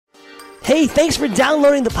Hey, thanks for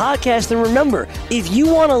downloading the podcast, and remember, if you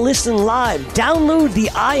want to listen live, download the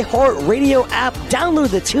iHeartRadio app,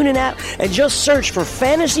 download the TuneIn app, and just search for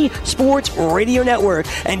Fantasy Sports Radio Network,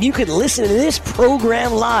 and you can listen to this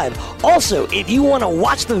program live. Also, if you want to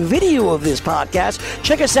watch the video of this podcast,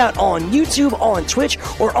 check us out on YouTube, on Twitch,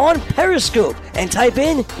 or on Periscope, and type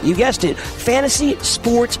in, you guessed it, Fantasy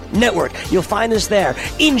Sports Network. You'll find us there.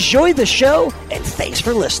 Enjoy the show, and thanks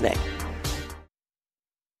for listening.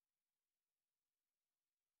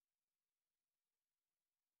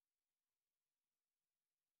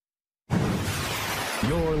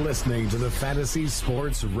 You're listening to the Fantasy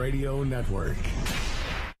Sports Radio Network.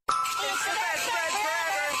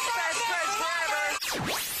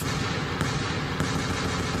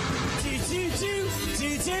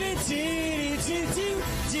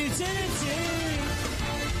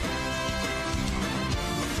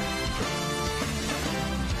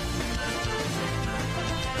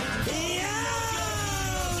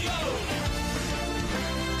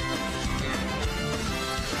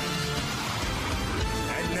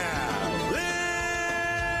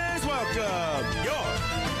 Welcome your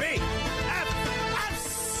BFFs.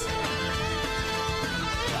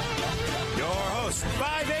 Your host,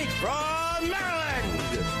 5'8" from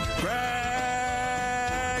Maryland,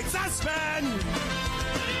 Greg Sussman.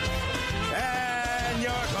 And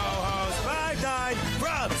your co-host, 5'9"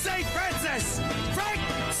 from St. Francis, Frank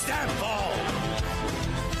Stample.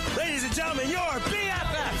 Ladies and gentlemen, your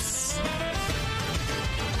BFFs.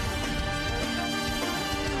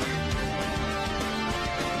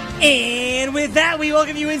 And with that, we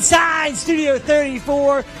welcome you inside Studio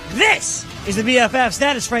 34. This is the BFFs.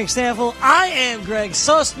 That is Frank Stanfield. I am Greg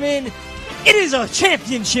Sussman. It is a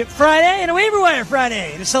Championship Friday and a Waiver Wire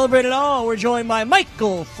Friday. To celebrate it all, we're joined by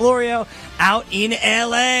Michael Florio out in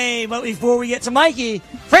L.A. But before we get to Mikey,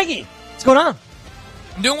 Frankie, what's going on?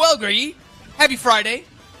 I'm doing well, Greggy. Happy Friday.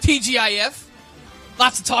 TGIF.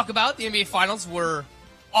 Lots to talk about. The NBA Finals were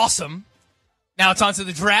awesome. Now it's on to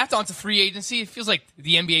the draft, on to free agency. It feels like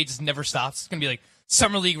the NBA just never stops. It's going to be like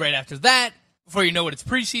Summer League right after that. Before you know it, it's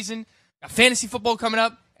preseason. Got fantasy football coming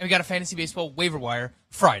up, and we got a fantasy baseball waiver wire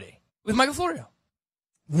Friday with Michael Florio.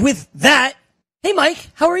 With that, hey, Mike,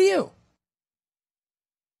 how are you?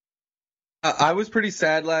 I was pretty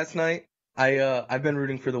sad last night. I've been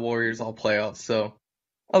rooting for the Warriors all playoffs, so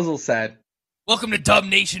I was a little sad. Welcome to Dub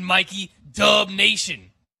Nation, Mikey. Dub Nation.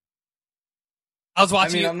 I was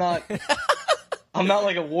watching. I'm not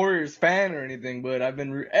like a Warriors fan or anything, but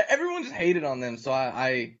everyone just hated on them, so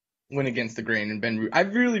I went against the grain and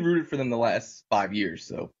I've really rooted for them the last 5 years.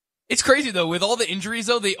 So it's crazy though, with all the injuries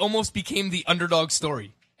though, they almost became the underdog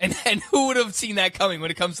story. And who would have seen that coming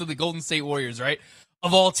when it comes to the Golden State Warriors, right?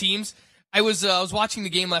 Of all teams, I was watching the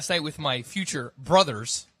game last night with my future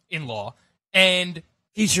brothers-in-law and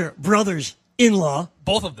Future brothers-in-law,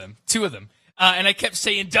 both of them, two of them. And I kept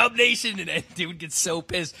saying Dub Nation, and they would get so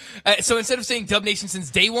pissed. So instead of saying Dub Nation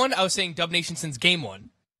since day one, I was saying Dub Nation since game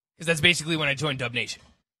one, because that's basically when I joined Dub Nation.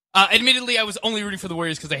 Admittedly, I was only rooting for the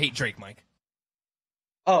Warriors because I hate Drake, Mike.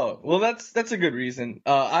 Oh, well, that's a good reason.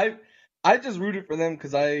 I just rooted for them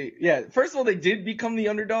because first of all, they did become the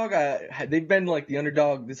underdog. They've been like the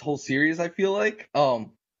underdog this whole series, I feel like.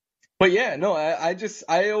 But yeah, no,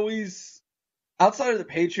 I always. Outside of the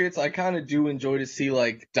Patriots, I kind of do enjoy to see,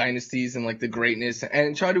 like, dynasties and, like, the greatness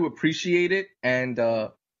and try to appreciate it. And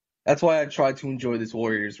that's why I try to enjoy this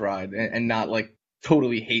Warriors ride and not, like,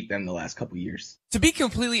 totally hate them the last couple years. To be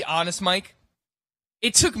completely honest, Mike,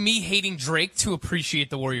 it took me hating Drake to appreciate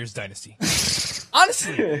the Warriors dynasty.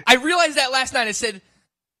 Honestly, I realized that last night.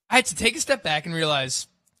 I had to take a step back and realize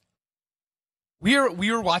we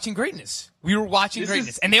were watching greatness. We were watching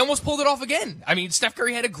greatness. And they almost pulled it off again. I mean, Steph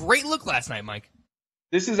Curry had a great look last night, Mike.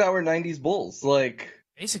 This is our 90s Bulls. Like,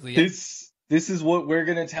 basically, yeah. This is what we're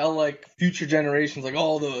going to tell, like, future generations. Like,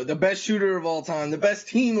 oh, the best shooter of all time, the best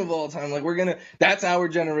team of all time. Like, that's our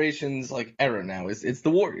generation's, like, era now. It's the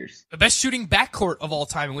Warriors. The best shooting backcourt of all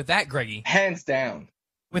time. And with that, Greggy. Hands down.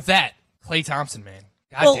 With that, Klay Thompson, man.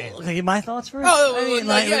 Damn. Okay, my thoughts first?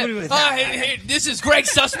 Hey, this is Greg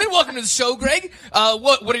Sussman. Welcome to the show, Greg.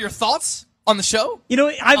 What are your thoughts on the show? You know,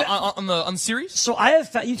 on the series. So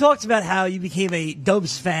you talked about how you became a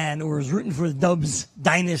Dubs fan or was rooting for the Dubs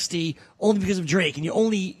dynasty only because of Drake, and you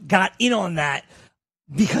only got in on that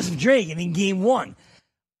because of Drake and in game one.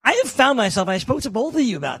 I have found myself, I spoke to both of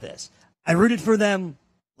you about this. I rooted for them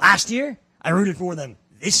last year. I rooted for them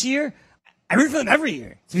this year. I root for them every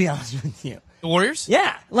year, to be honest with you. The Warriors?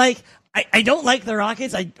 Yeah. Like, I don't like the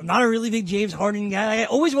Rockets. I'm not a really big James Harden guy. I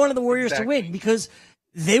always wanted the Warriors to win because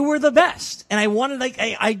they were the best. And I wanted,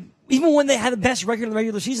 even when they had the best record in the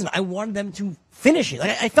regular season, I wanted them to finish it.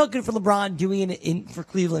 Like, I felt good for LeBron doing it for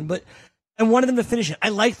Cleveland, but I wanted them to finish it. I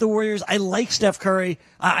like the Warriors. I like Steph Curry.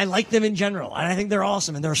 I like them in general, and I think they're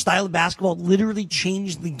awesome. And their style of basketball literally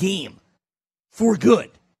changed the game for good,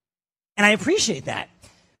 and I appreciate that.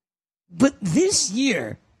 But this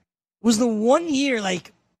year was the one year,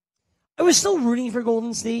 like, I was still rooting for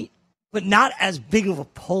Golden State, but not as big of a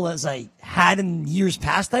pull as I had in years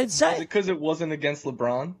past, I'd say. Is it because it wasn't against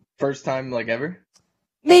LeBron? First time, like, ever?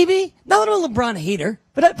 Maybe. Not that I'm a LeBron hater,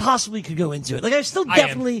 but I possibly could go into it. Like, I still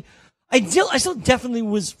definitely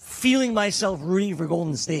was feeling myself rooting for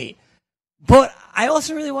Golden State. But I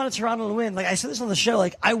also really wanted Toronto to win. Like, I said this on the show,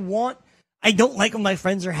 like, I don't like when my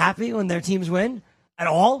friends are happy when their teams win at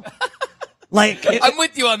all. Like, I'm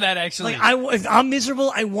with you on that, actually. Like, if I'm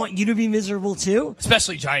miserable, I want you to be miserable too.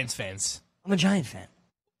 Especially Giants fans. I'm a Giant fan.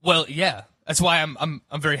 Well, yeah. That's why I'm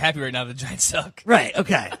very happy right now that the Giants suck. Right,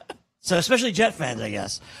 okay. So especially Jet fans, I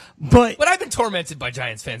guess. But I've been tormented by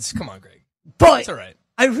Giants fans. Come on, Greg. But it's all right.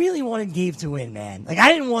 I really wanted Gabe to win, man. Like,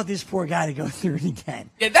 I didn't want this poor guy to go through it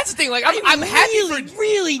again. Yeah, that's the thing. Like, I'm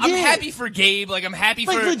really I'm happy for Gabe. Like, I'm happy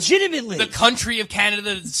like, for legitimately the country of Canada,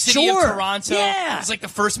 the city of Toronto. Yeah. It's like the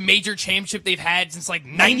first major championship they've had since like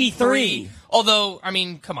 93. Although, I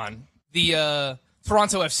mean, come on, the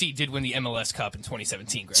Toronto FC did win the MLS Cup in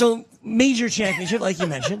 2017. Greg. So major championship, like you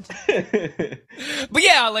mentioned. But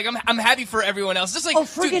yeah, like I'm happy for everyone else. Just like,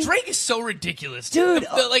 dude, Drake is so ridiculous, dude.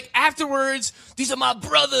 Like afterwards, these are my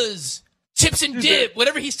brothers. Chips and dip,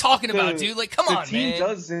 whatever he's talking about, dude. Like, come on, man. The team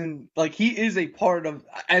doesn't, like, he is a part of,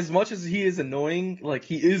 as much as he is annoying, like,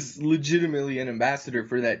 he is legitimately an ambassador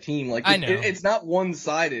for that team. Like, I know. It's not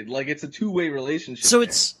one-sided. Like, it's a two-way relationship. So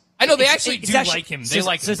it's... I know, they actually do like him. They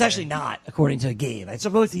like him. So it's actually not, according to Gabe. I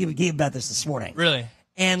supposed to give Gabe about this morning. Really?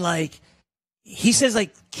 And, like, he says,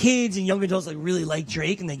 like, kids and young adults, like, really like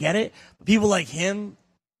Drake, and they get it. But people like him...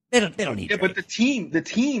 They don't need Drake. But the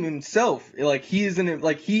team himself, like he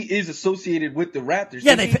is associated with the Raptors.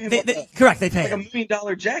 Yeah, correct. They pay like him. $1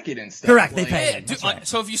 million jacket and stuff. Correct, like, they pay him. Dude, right.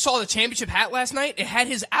 So if you saw the championship hat last night, it had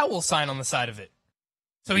his owl sign on the side of it.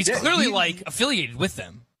 So he's clearly like affiliated with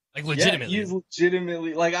them, like legitimately. Yeah, he's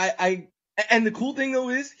legitimately like I. And the cool thing though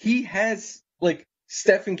is he has like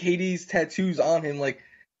Steph and KD's tattoos on him, like.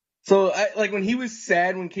 So, like when he was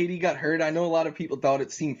sad when KD got hurt, I know a lot of people thought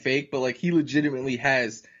it seemed fake, but like he legitimately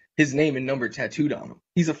has his name and number tattooed on him.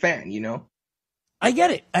 He's a fan, you know? I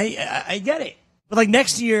get it. I get it. But like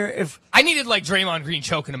next year, if I needed like Draymond Green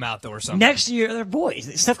choking him out though or something. Next year, they're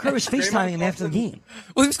boys. Steph Curry was FaceTiming him after the game.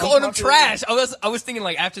 Well, he was calling him trash. I was thinking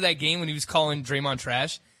like after that game when he was calling Draymond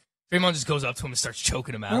trash, Draymond just goes up to him and starts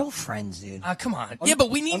choking him out. We're all friends, dude. Come on. Yeah,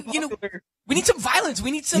 but we need we need some violence.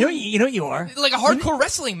 We need some. You know what you are? Like a hardcore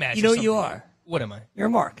wrestling match. You know what you are? What am I? You're a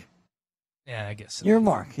mark. Yeah, I guess so. You're a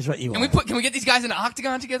mark, is what you are. Can we get these guys in an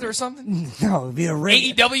octagon together or something? No, it'll be a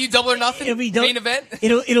ring. AEW Double or Nothing main event?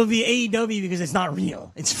 It'll be AEW because it's not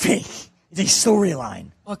real. It's fake. It's a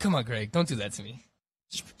storyline. Oh, come on, Greg. Don't do that to me.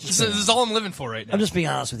 This is all I'm living for right now. I'm just being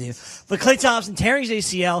honest with you. But Klay Thompson tearing his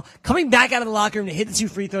ACL, coming back out of the locker room to hit the 2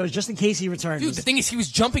 free throws just in case he returns. Dude, the thing is, he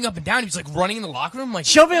was jumping up and down. He was like running in the locker room, like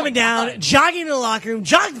jumping up and down, jogging in the locker room,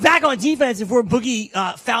 jogged back on defense before Boogie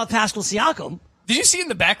fouled Pascal Siakam. Did you see in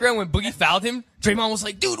the background when Boogie fouled him? Draymond was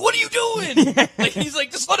like, "Dude, what are you doing?" Like he's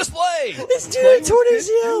like, "Just let us play." This dude tore his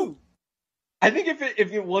ACL. I think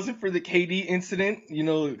if it wasn't for the KD incident, you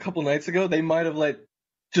know, a couple nights ago, they might have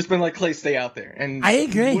just been like, Klay, stay out there. And I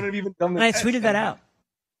agree. Wouldn't have even done the I tweeted that out.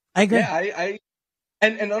 I agree. Yeah,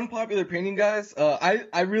 and unpopular opinion, guys.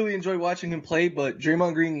 I really enjoy watching him play, but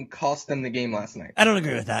Draymond Green cost them the game last night. I don't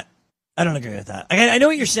agree with that. I know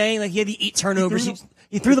what you're saying. Like he had the 8 turnovers.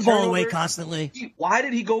 He threw the ball away constantly. Why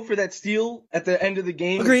did he go for that steal at the end of the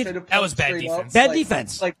game? Agreed. That was bad defense. Bad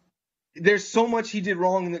defense. Like there's so much he did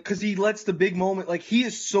wrong because he lets the big moment. Like he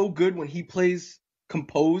is so good when he plays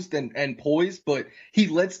composed and poised, but he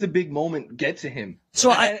lets the big moment get to him.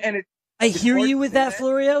 So I hear you with that,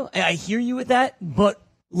 Florio. I hear you with that, but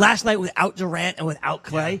last night without Durant and without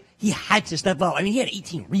Klay, he had to step up. I mean, he had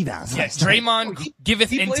 18 rebounds. Yes, Draymond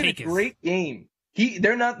giveth and taketh. He played a great game.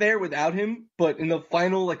 They're not there without him, but in the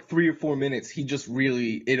final 3 or 4 minutes, he just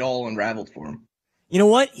really it all unraveled for him. You know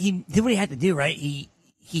what? He did what he had to do, right? He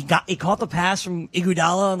caught the pass from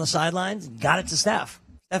Iguodala on the sidelines and got it to Steph.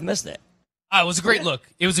 Steph missed it. It was a great look.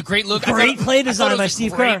 Great play design by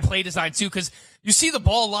Steve Kerr. Great play design too, because you see the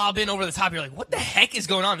ball lob in over the top. You're like, what the heck is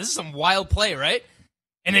going on? This is some wild play, right?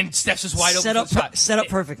 And then Steph's just wide open. Set up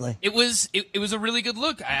perfectly. It was a really good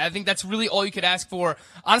look. I think that's really all you could ask for.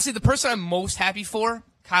 Honestly, the person I'm most happy for,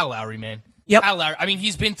 Kyle Lowry, man. Yep. Kyle Lowry. I mean,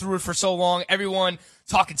 he's been through it for so long. Everyone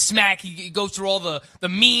talking smack. He goes through all the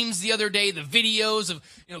memes the other day, the videos of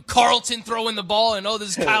Carlton throwing the ball, and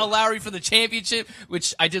this is Kyle Lowry for the championship,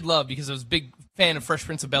 which I did love because I was a big fan of Fresh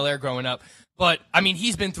Prince of Bel-Air growing up. But, I mean,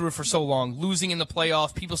 he's been through it for so long, losing in the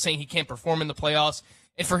playoffs, people saying he can't perform in the playoffs.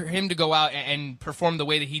 And for him to go out and perform the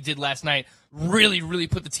way that he did last night really, really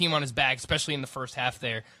put the team on his back, especially in the first half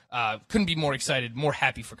there. Couldn't be more excited, more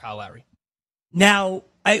happy for Kyle Lowry. Now,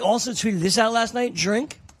 I also tweeted this out last night,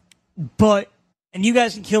 drink, and you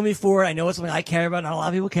guys can kill me for it. I know it's something I care about. Not a lot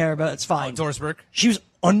of people care about. It's fine. Doris Burke. She was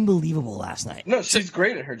unbelievable last night. No, she's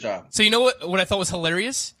great at her job. So you know what I thought was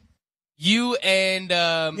hilarious? You and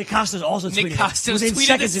Nick Costas also tweeted Nick Costas within tweeted the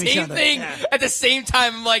seconds of each same other. thing Yeah. at the same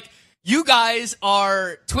time. I'm like, you guys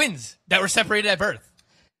are twins that were separated at birth.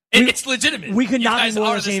 It's legitimate. We could You not guys be more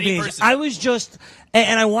on are the same page. person. I was just,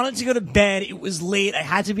 and I wanted to go to bed. It was late. I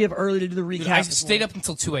had to be up early to do the recap. Dude, I this stayed morning. up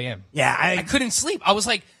until 2 a.m. Yeah, I couldn't sleep. I was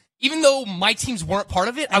like, even though my teams weren't part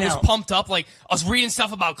of it, I was know. pumped up. Like, I was reading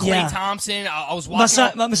stuff about Klay Yeah. Thompson. I was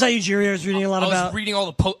watching. Masai Ujiri, I was reading a lot I was about. reading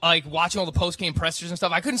all the watching all the post game pressers and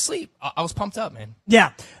stuff. I couldn't sleep. I was pumped up, man.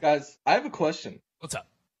 Yeah. Guys, I have a question. What's up?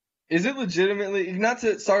 Is it legitimately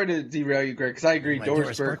sorry to derail you, Greg, because I agree. My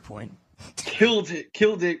Doris Burke point. killed it,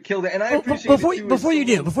 and I appreciate Before it too. before you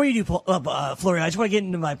It's do, Florian, I just want to get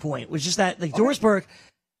into my point, which is that Doris Burke,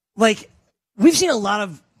 we've seen a lot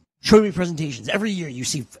of trophy presentations every year. You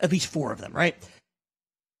see at least 4 of them, right?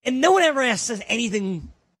 And no one ever says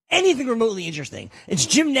anything remotely interesting. It's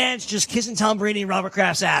Jim Nantz just kissing Tom Brady and Robert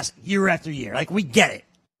Kraft's ass year after year. Like, we get it,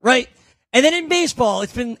 right? And then in baseball,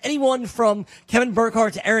 it's been anyone from Kevin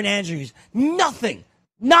Burkhardt to Aaron Andrews. Nothing.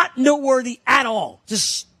 Not noteworthy at all.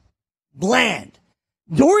 Just bland.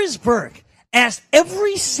 Doris Burke asked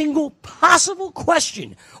every single possible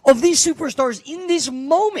question of these superstars in this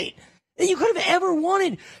moment that you could have ever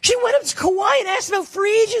wanted. She went up to Kawhi and asked about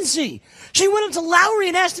free agency. She went up to Lowry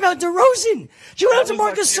and asked about DeRozan. She went up to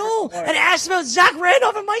Marc Gasol and asked about Zach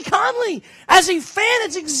Randolph and Mike Conley. As a fan,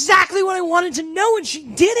 that's exactly what I wanted to know, and she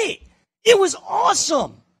did it. It was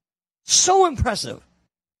awesome. So impressive.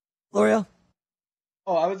 L'Oreal?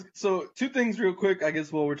 So 2 things real quick, I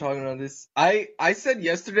guess, while we're talking about this. I said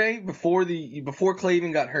yesterday before Klay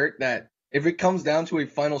even got hurt that if it comes down to a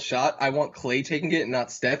final shot, I want Klay taking it and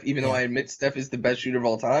not Steph, even though I admit Steph is the best shooter of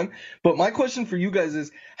all time. But my question for you guys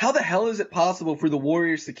is, how the hell is it possible for the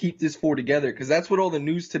Warriors to keep this 4 together? Because that's what all the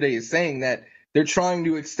news today is saying, that they're trying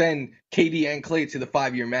to extend KD and Klay to the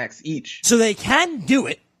 5-year max each. So they can do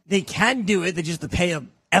it. They can do it. They just have to pay a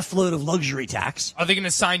F-load of luxury tax. Are they going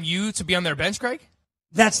to sign you to be on their bench, Greg?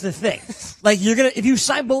 That's the thing. If you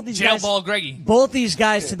sign both these guys, Jailball Greggy. both these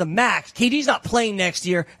guys to the max, KD's not playing next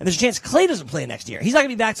year, and there's a chance Klay doesn't play next year. He's not going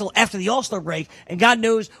to be back till after the All-Star break, and God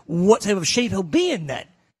knows what type of shape he'll be in then.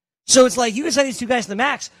 So it's like, you can sign these 2 guys to the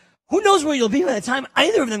max. Who knows where you'll be by the time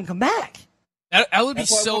either of them come back? That would be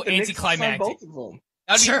That's why I so want the Knicks to sign anticlimactic. both of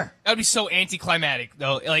them. That would be so anticlimactic,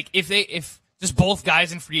 though. Like, if just both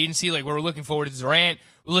guys in free agency, like, we're looking forward to Durant,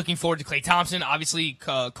 we're looking forward to Klay Thompson, obviously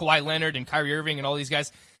Kawhi Leonard and Kyrie Irving and all these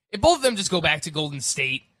guys. If both of them just go back to Golden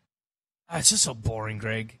State, it's just so boring,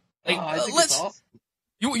 Greg. Like, I think it's awesome.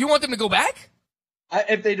 You want them to go back?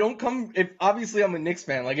 If they don't come, obviously I'm a Knicks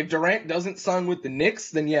fan. Like, if Durant doesn't sign with the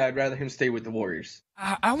Knicks, then yeah, I'd rather him stay with the Warriors.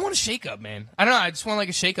 I want a shakeup, man. I don't know. I just want like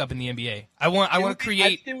a shakeup in the NBA. I want to create.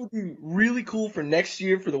 I think it would be really cool for next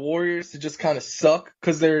year for the Warriors to just kind of suck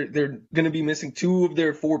because they're going to be missing 2 of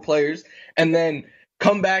their 4 players, and then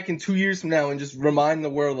come back in 2 years from now and just remind the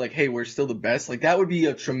world, like, hey, we're still the best. Like, that would be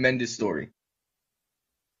a tremendous story.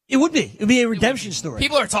 It would be. It would be a redemption story.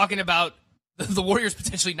 People are talking about the Warriors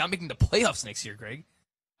potentially not making the playoffs next year, Greg.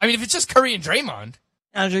 I mean, if it's just Curry and Draymond,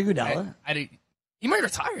 Andre Iguodala. he might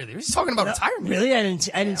retire. He's talking about retirement. Really? I didn't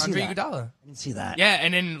see Andre that. Iguodala. I didn't see that. Yeah,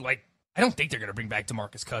 and then, like, I don't think they're going to bring back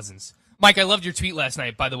DeMarcus Cousins. Mike, I loved your tweet last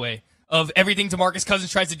night, by the way, of everything DeMarcus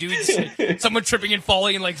Cousins tries to do. Someone tripping and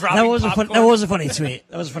falling and, like, dropping popcorn. That was a funny tweet.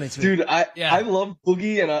 That was a funny tweet. Dude, I love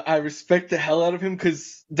Boogie, and I respect the hell out of him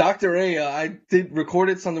because Dr. A, I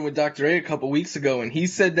recorded something with Dr. A couple weeks ago, and he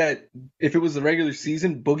said that if it was the regular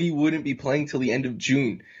season, Boogie wouldn't be playing till the end of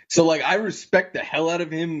June. So, like, I respect the hell out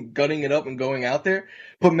of him gutting it up and going out there.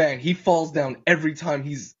 But, man, he falls down every time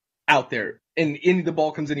he's out there, and the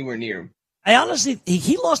ball comes anywhere near him. I honestly,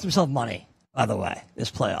 he lost himself money, by the way,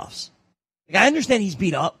 this playoffs. Like, I understand he's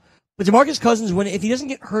beat up, but DeMarcus Cousins, if he doesn't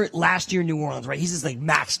get hurt last year in New Orleans, right, he's this, like,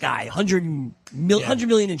 max guy, 100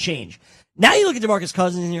 million and change. Now you look at DeMarcus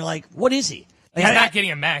Cousins and you're like, what is he? Like, He's not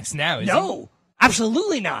getting a max now, is he? No,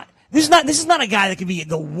 absolutely not. This is not a guy that could be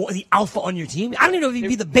the alpha on your team. I don't even know if he'd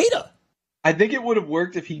be the beta. I think it would have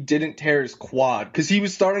worked if he didn't tear his quad, because he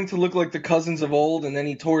was starting to look like the Cousins of old, and then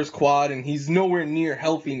he tore his quad, and he's nowhere near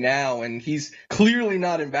healthy now, and he's clearly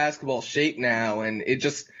not in basketball shape now, and it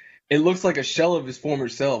looks like a shell of his former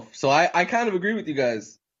self. So I kind of agree with you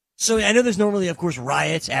guys. So I know there's normally, of course,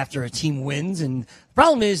 riots after a team wins, and the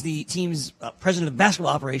problem is the team's president of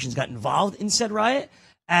basketball operations got involved in said riot,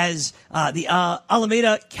 as the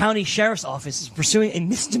Alameda County Sheriff's Office is pursuing a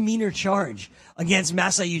misdemeanor charge against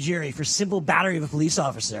Masai Ujiri for simple battery of a police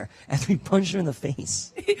officer after he punched him in the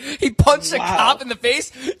face. He punched a cop in the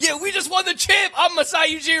face? Yeah, we just won the chip. I'm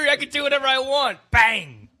Masai Ujiri. I can do whatever I want.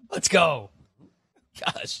 Bang. Let's go.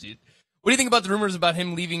 Gosh, dude. What do you think about the rumors about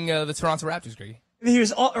him leaving the Toronto Raptors, Greg? He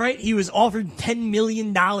was He was offered $10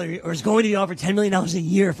 million, or is going to be offered $10 million a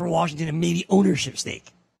year for Washington and maybe ownership stake.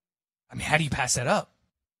 I mean, how do you pass that up?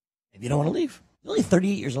 If you don't want to leave. You're only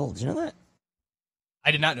 38 years old. Did you know that?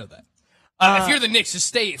 I did not know that. If you're the Knicks, just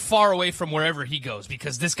stay far away from wherever he goes,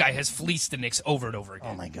 because this guy has fleeced the Knicks over and over again.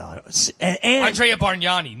 Oh, my God. And Andrea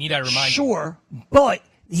Bargnani, need I remind you? Sure, but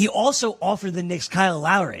he also offered the Knicks Kyle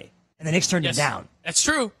Lowry, and the Knicks turned him down. That's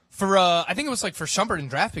true. For I think it was like for Shumpert and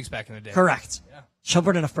draft picks back in the day. Correct. Yeah.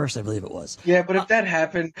 Shumpert in a first, I believe it was. Yeah, but if that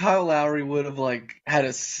happened, Kyle Lowry would have had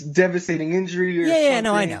a devastating injury or something. Yeah,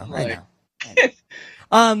 no, I know.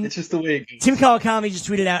 It's just the way it goes. Tim Kawakami just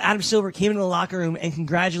tweeted out, Adam Silver came into the locker room and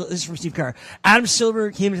congratulated, this is from Steve Kerr, Adam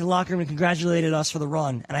Silver came into the locker room and congratulated us for the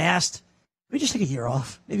run. And I asked, can we just take a year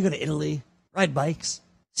off? Maybe go to Italy, ride bikes,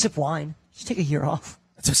 sip wine, just take a year off.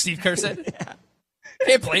 That's what Steve Kerr said? Yeah.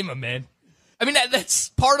 Can't blame him, man. I mean, that's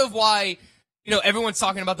part of why, everyone's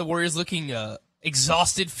talking about the Warriors looking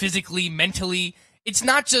exhausted physically, mentally. It's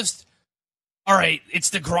not just, all right, it's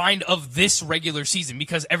the grind of this regular season,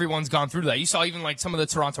 because everyone's gone through that. You saw even like some of the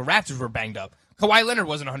Toronto Raptors were banged up. Kawhi Leonard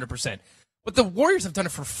wasn't 100%. But the Warriors have done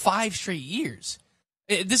it for 5 straight years.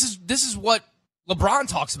 This is what LeBron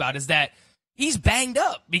talks about, is that he's banged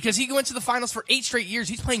up because he went to the finals for 8 straight years.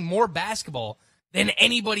 He's playing more basketball than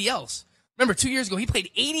anybody else. Remember, 2 years ago, he played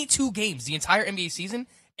 82 games the entire NBA season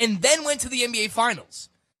and then went to the NBA Finals.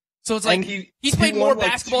 So it's like he's played more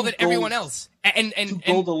basketball than everyone else. And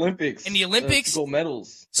gold Olympics. And the Olympics. Gold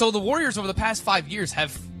medals. So the Warriors over the past 5 years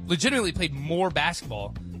have legitimately played more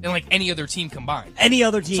basketball than like any other team combined. Any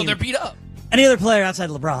other team. So they're beat up. Any other player outside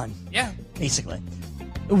of LeBron. Yeah. Basically.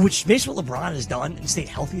 Which makes what LeBron has done and stayed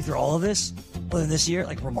healthy through all of this, other than this year,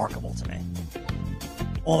 like remarkable to me.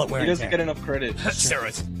 All that wearing. He doesn't get enough credit.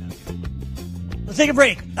 Steroids. Let's take a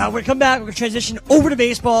break. We're going to come back. We're going to transition over to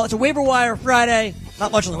baseball. It's a waiver wire Friday.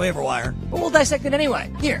 Not much on the waiver wire, but we'll dissect it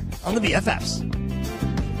anyway here on the BFFs.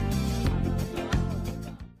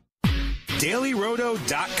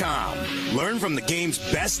 DailyRoto.com. Learn from the game's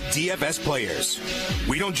best DFS players.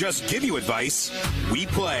 We don't just give you advice, we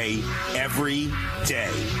play every day.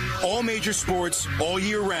 All major sports, all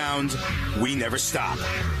year round, we never stop.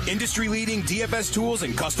 Industry-leading DFS tools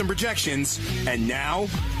and custom projections, and now,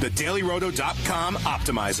 the DailyRoto.com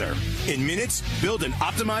Optimizer. In minutes, build an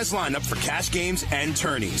optimized lineup for cash games and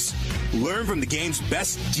tourneys. Learn from the game's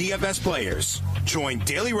best DFS players. Join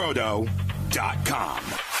DailyRoto.com.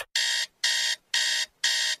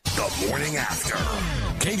 The morning after.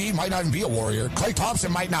 KD might not even be a Warrior. Klay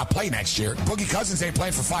Thompson might not play next year. Boogie Cousins ain't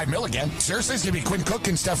playing for $5 million again. Seriously, it's going to be Quinn Cook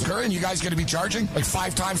and Steph Curry, and you guys going to be charging like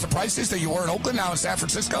 5 times the prices that you were in Oakland, now in San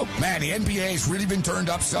Francisco? Man, the NBA has really been turned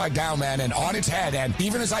upside down, man, and on its head. And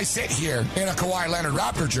even as I sit here in a Kawhi Leonard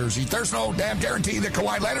Raptor jersey, there's no damn guarantee that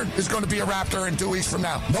Kawhi Leonard is going to be a Raptor in 2 weeks from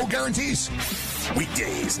now. No guarantees.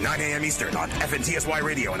 Weekdays, 9 a.m. Eastern on FNTSY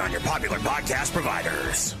Radio and on your popular podcast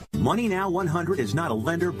providers. Money Now 100 is not a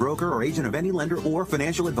lender, broker, or agent of any lender or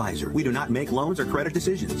financial advisor. We do not make loans or credit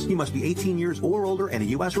decisions. You must be 18 years or older and a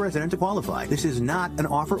U.S. resident to qualify. This is not an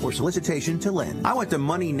offer or solicitation to lend. I went to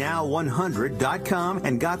MoneyNow100.com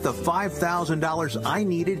and got the $5,000 I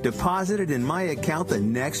needed deposited in my account the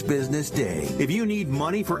next business day. If you need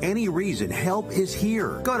money for any reason, help is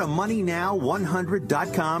here. Go to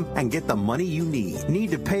MoneyNow100.com and get the money you need.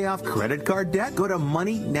 Need to pay off credit card debt? Go to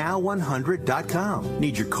MoneyNow100.com.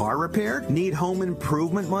 Need your car repaired? Need home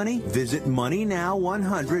improvement money? Visit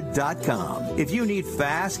MoneyNow100.com. If you need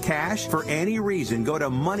fast cash for any reason, go to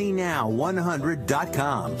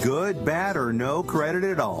MoneyNow100.com. Good, bad, or no credit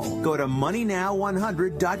at all. Go to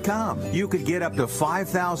MoneyNow100.com. You could get up to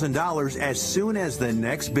 $5,000 as soon as the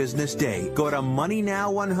next business day. Go to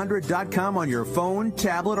MoneyNow100.com on your phone,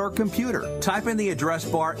 tablet, or computer. Type in the address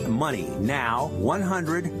bar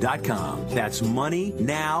MoneyNow100.com. That's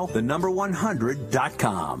MoneyNow, the number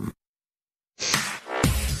 100.com.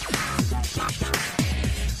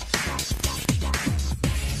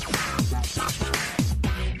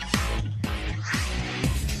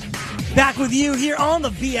 Back with you here on the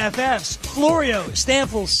BFFs. Florio,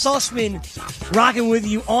 Stanfield, Sussman, rocking with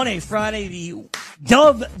you on a Friday. The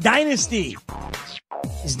Dub Dynasty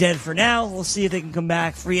is dead for now. We'll see if they can come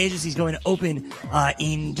back. Free agency is going to open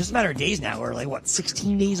in just a matter of days now. We're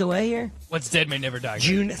 16 days away here? What's dead may never die.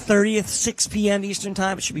 June 30th, 6 p.m. Eastern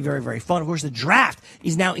Time. It should be very, very fun. Of course, the draft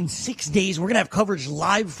is now in 6 days. We're going to have coverage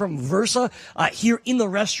live from Versa here in the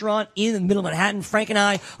restaurant in the middle of Manhattan. Frank and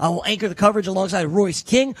I will anchor the coverage alongside Royce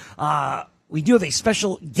King. We do have a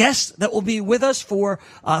special guest that will be with us for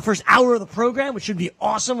first hour of the program, which should be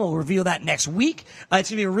awesome. We'll reveal that next week. It's going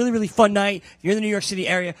to be a really, really fun night. If you're in the New York City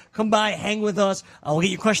area, come by, hang with us. We'll get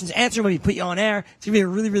your questions answered, maybe put you on air. It's going to be a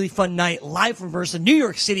really, really fun night live from Versa, New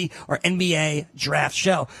York City, our NBA draft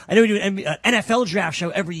show. I know we do an NFL draft show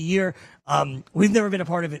every year. We've never been a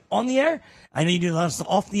part of it on the air. I know you do a lot of stuff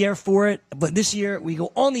off the air for it, but this year we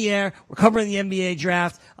go on the air. We're covering the NBA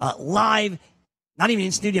draft live. Not even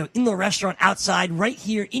in studio, in the restaurant outside, right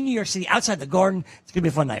here in New York City, outside the Garden. It's going to be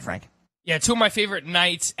a fun night, Frank. Yeah, two of my favorite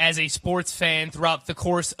nights as a sports fan throughout the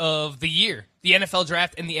course of the year. The NFL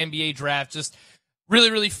draft and the NBA draft. Just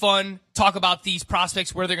really, really fun. Talk about these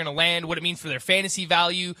prospects, where they're going to land, what it means for their fantasy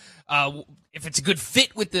value, if it's a good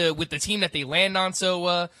fit with the team that they land on.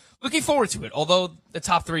 So looking forward to it, although the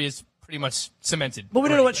top three is pretty much cemented. But we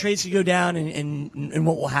don't know what trades could go down and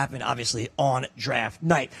what will happen, obviously, on draft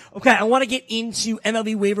night. Okay, I want to get into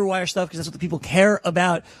MLB waiver wire stuff because that's what the people care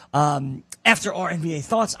about after our NBA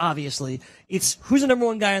thoughts, obviously. It's who's the number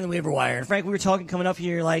one guy on the waiver wire. And Frank, we were talking coming up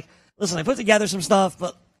here, listen, I put together some stuff,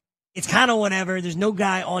 but it's kind of whatever. There's no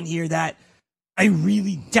guy on here that I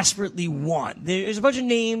really desperately want. There's a bunch of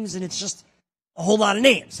names, and it's just a whole lot of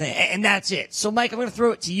names, and that's it. So, Mike, I'm going to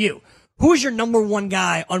throw it to you. Who is your number one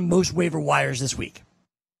guy on most waiver wires this week?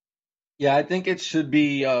 Yeah, I think it should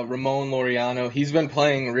be Ramon Laureano. He's been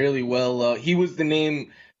playing really well. He was the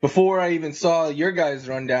name before I even saw your guys'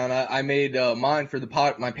 rundown. I made mine for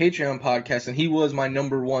my Patreon podcast, and he was my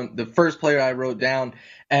number one, the first player I wrote down.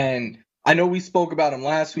 And I know we spoke about him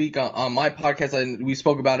last week on my podcast, and we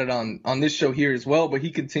spoke about it on this show here as well, but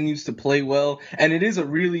he continues to play well, and it is a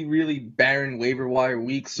really, really barren waiver wire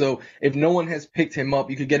week, so if no one has picked him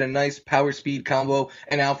up, you could get a nice power speed combo,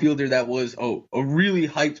 an outfielder that was a really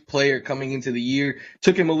hyped player coming into the year.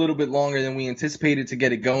 Took him a little bit longer than we anticipated to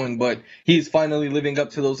get it going, but he's finally living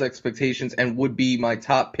up to those expectations and would be my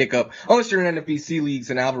top pickup. Unless you're in NFBC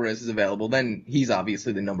leagues and Alvarez is available, then he's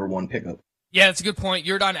obviously the number one pickup. Yeah, that's a good point.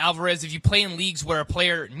 Yordan Alvarez, if you play in leagues where a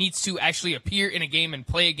player needs to actually appear in a game and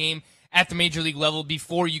play a game at the major league level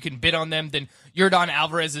before you can bid on them, then Yordan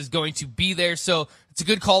Alvarez is going to be there. So it's a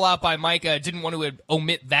good call out by Mike. I didn't want to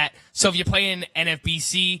omit that. So if you play in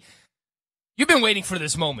NFBC, you've been waiting for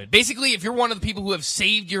this moment. Basically, if you're one of the people who have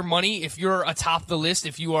saved your money, if you're atop the list,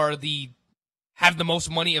 if you are have the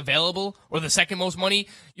most money available or the second most money,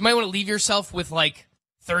 you might want to leave yourself with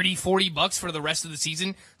 $30-$40 for the rest of the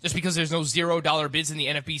season, just because there's no $0 bids in the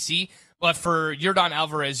NFBC. But for Yordan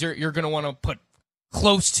Alvarez, you're going to want to put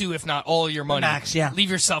close to, if not all of your money. Max, yeah.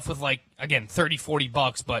 Leave yourself with again,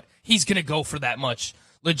 $30-$40, but he's going to go for that much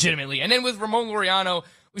legitimately. And then with Ramon Laureano,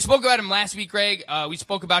 we spoke about him last week, Greg. We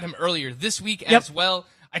spoke about him earlier this week as well.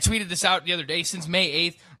 I tweeted this out the other day. Since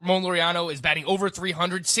May 8th, Ramon Laureano is batting over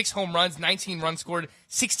 300, 6 home runs, 19 runs scored,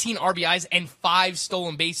 16 RBIs, and 5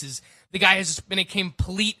 stolen bases. The guy has just been a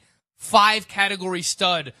complete 5-category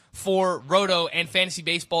stud for Roto and fantasy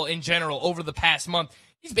baseball in general over the past month.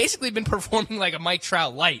 He's basically been performing like a Mike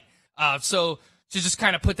Trout light. So to just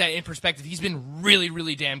kind of put that in perspective, he's been really,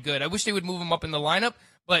 really damn good. I wish they would move him up in the lineup,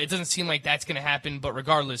 but it doesn't seem like that's going to happen. But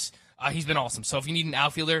regardless, he's been awesome. So if you need an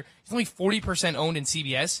outfielder, he's only 40% owned in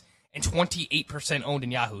CBS and 28% owned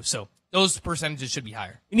in Yahoo. So those percentages should be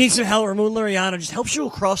higher. You need some help. Ramon Laureano just helps you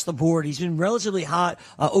across the board. He's been relatively hot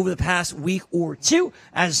over the past week or two.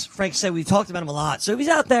 As Frank said, we've talked about him a lot. So if he's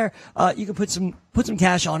out there, you can put some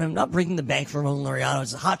cash on him. Not breaking the bank for Ramon Laureano.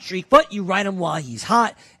 It's a hot streak, but you ride him while he's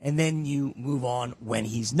hot, and then you move on when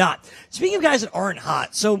he's not. Speaking of guys that aren't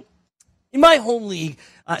hot, so in my home league,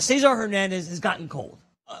 Cesar Hernandez has gotten cold.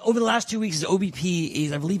 Over the last 2 weeks, his OBP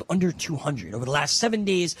is, I believe, under 200. Over the last 7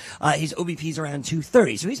 days, his OBP is around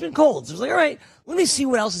 230. So he's been cold. So I was like, all right, let me see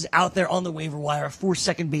what else is out there on the waiver wire for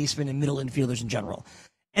second basemen and middle infielders in general.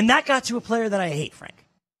 And that got to a player that I hate, Frank.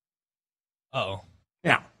 Uh-oh.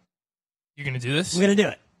 Yeah. You're going to do this? We're going to do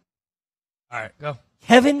it. All right, go.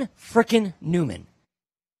 Kevin frickin' Newman.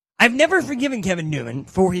 I've never forgiven Kevin Newman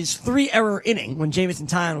for his 3-error inning when Jamison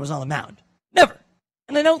Tyone was on the mound. Never.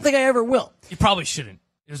 And I don't think I ever will. You probably shouldn't.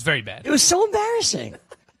 It was very bad. It was so embarrassing.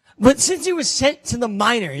 But since he was sent to the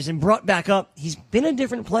minors and brought back up, he's been a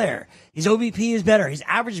different player. His OBP is better. His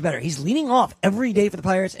average is better. He's leading off every day for the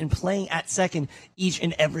Pirates and playing at second each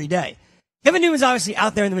and every day. Kevin Newman's obviously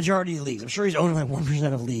out there in the majority of leagues. I'm sure he's owning like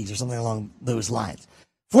 1% of leagues or something along those lines.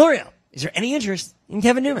 Florio, is there any interest in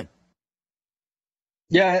Kevin Newman?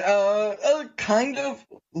 Yeah, kind of.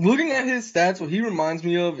 Looking at his stats, what he reminds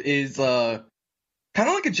me of is kind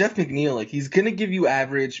of like a Jeff McNeil. Like, he's going to give you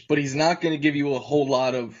average, but he's not going to give you a whole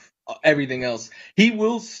lot of everything else. He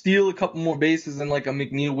will steal a couple more bases than like a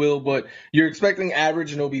McNeil will, but you're expecting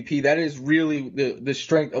average and OBP. That is really the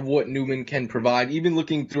strength of what Newman can provide. Even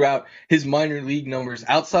looking throughout his minor league numbers,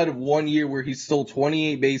 outside of 1 year where he stole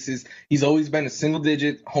 28 bases, he's always been a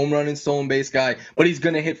single-digit home run and stolen base guy, but he's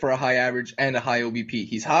going to hit for a high average and a high OBP.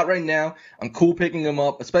 He's hot right now. I'm cool picking him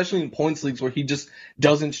up, especially in points leagues where he just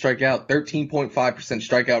doesn't strike out. 13.5%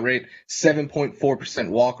 strikeout rate, 7.4%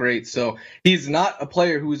 walk rate. So he's not a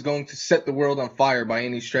player who is going to set the world on fire by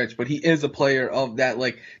any stretch, but he is a player of that,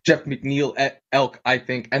 like, Jeff McNeil elk, I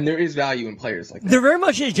think, and there is value in players like that. There very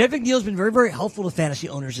much is. Jeff McNeil's been very, very helpful to fantasy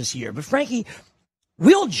owners this year, but Frankie,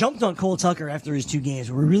 we all jumped on Cole Tucker after his 2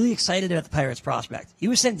 games. We're really excited about the Pirates prospect. He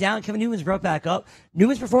was sent down. Kevin Newman's brought back up.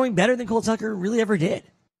 Newman's performing better than Cole Tucker really ever did.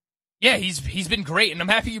 Yeah, he's been great, and I'm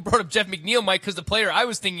happy you brought up Jeff McNeil, Mike, because the player I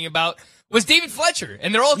was thinking about was David Fletcher,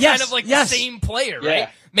 and they're all kind of like the same player, right? Yeah.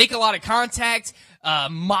 Make a lot of contact,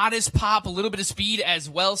 modest pop, a little bit of speed as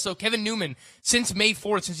well. So Kevin Newman, since May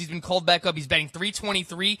 4th, since he's been called back up, he's batting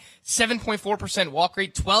 .323, 7.4% walk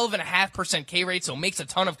rate, 12.5% K rate, so makes a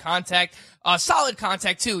ton of contact. Solid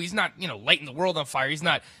contact, too. He's not, lighting the world on fire. He's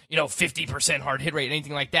not, 50% hard hit rate,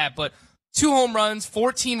 anything like that, but 2 home runs,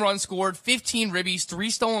 14 runs scored, 15 ribbies, 3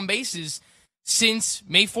 stolen bases since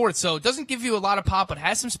May 4th. So it doesn't give you a lot of pop, but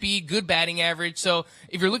has some speed, good batting average. So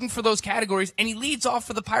if you're looking for those categories, and he leads off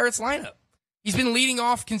for the Pirates lineup. He's been leading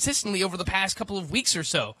off consistently over the past couple of weeks or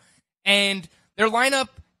so. And their lineup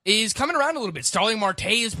is coming around a little bit. Starling Marte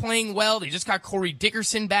is playing well. They just got Corey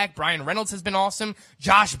Dickerson back. Brian Reynolds has been awesome.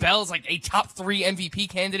 Josh Bell is like a top 3 MVP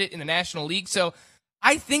candidate in the National League. So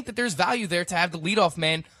I think that there's value there to have the leadoff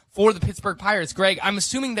man for the Pittsburgh Pirates. Greg, I'm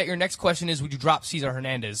assuming that your next question is, would you drop Cesar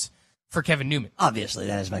Hernandez for Kevin Newman? Obviously,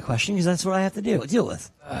 that is my question, because that's what I have to deal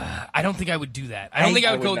with. I don't think I would do that. I don't think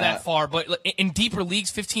I would go that far. But in deeper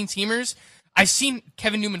leagues, 15-teamers, I've seen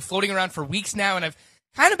Kevin Newman floating around for weeks now, and I've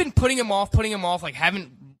kind of been putting him off, like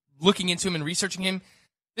haven't looking into him and researching him.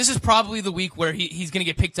 This is probably the week where he's going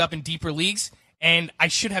to get picked up in deeper leagues, and I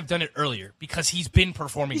should have done it earlier because he's been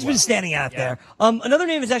performing well. He's been standing out there. Another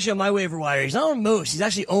name is actually on my waiver wire. He's not on most. He's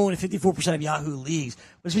actually owned in 54% of Yahoo leagues.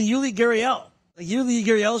 But it's been Yuli Gurriel. Yuli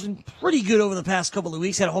Gurriel has been pretty good over the past couple of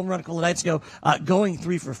weeks. Had a home run a couple of nights ago, going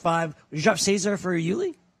 3 for 5. Would you drop Cesar for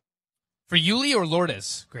Yuli? For Yuli or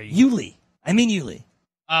Lourdes, Grady? Yuli. I mean Yuli.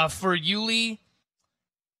 For Yuli,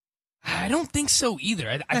 I don't think so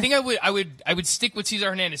either. I think I would stick with Cesar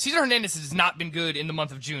Hernandez. Cesar Hernandez has not been good in the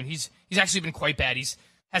month of June. He's actually been quite bad.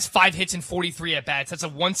 Has 5 hits and 43 at bats. That's a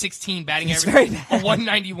 116 batting average, a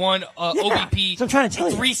 191 OBP, so I'm trying to tell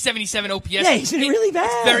you. 377 OPS. Yeah, he's been really bad.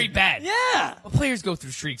 It's very bad. Yeah. But players go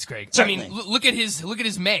through streaks, Greg. Certainly. I mean, look at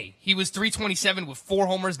his May. He was 327 with 4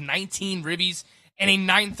 homers, 19 ribbies, and a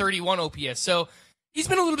 931 OPS. So he's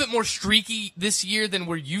been a little bit more streaky this year than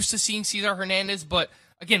we're used to seeing Cesar Hernandez. But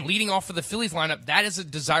again, leading off for the Phillies lineup, that is a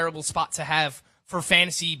desirable spot to have for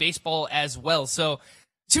fantasy baseball as well. So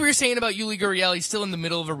see what you're saying about Yuli Gurriel. He's still in the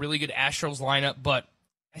middle of a really good Astros lineup, but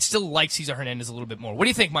I still like Cesar Hernandez a little bit more. What do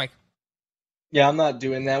you think, Mike? Yeah, I'm not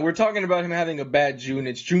doing that. We're talking about him having a bad June.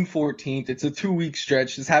 It's June 14th. It's a 2-week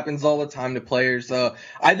stretch. This happens all the time to players.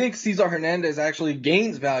 I think Cesar Hernandez actually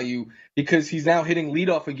gains value because he's now hitting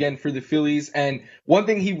leadoff again for the Phillies. And one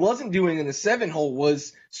thing he wasn't doing in the 7-hole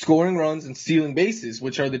was scoring runs and stealing bases,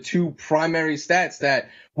 which are the 2 primary stats that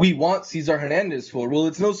we want Cesar Hernandez for. Well,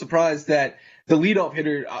 it's no surprise that the leadoff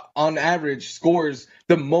hitter, on average, scores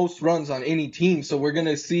the most runs on any team. So we're going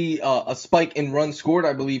to see a spike in runs scored,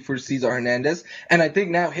 I believe, for Cesar Hernandez. And I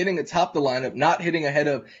think now hitting atop the lineup, not hitting ahead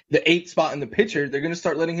of the 8th spot in the pitcher, they're going to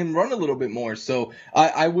start letting him run a little bit more. So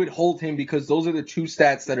I would hold him because those are the 2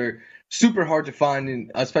 stats that are super hard to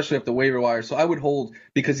find, especially off the waiver wire. So I would hold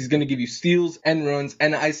because he's going to give you steals and runs,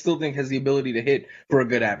 and I still think has the ability to hit for a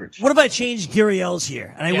good average. What if I changed Gurriel's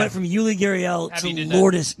here? And I went from Yuli Gurriel to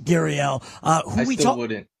Lourdes Gurriel. I still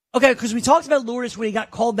wouldn't. Okay, because we talked about Lourdes when he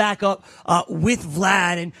got called back up with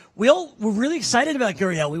Vlad, and we all were really excited about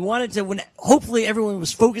Gurriel. We wanted to, when hopefully everyone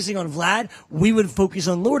was focusing on Vlad, we would focus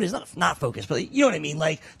on Lourdes. Not focus, but you know what I mean?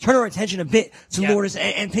 Like, turn our attention a bit to Lourdes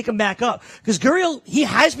and pick him back up. Because Gurriel, he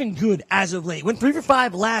has been good as of late. Went 3 for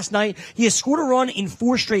 5 last night. He has scored a run in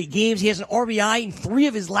 4 straight games. He has an RBI in 3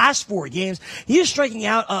 of his last 4 games. He is striking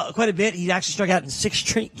out quite a bit. He's actually struck out in 6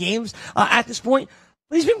 straight games at this point.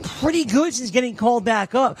 But he's been pretty good since getting called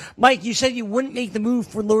back up. Mike, you said you wouldn't make the move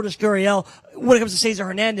for Lourdes Gurriel when it comes to Cesar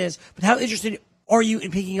Hernandez, but how interested are you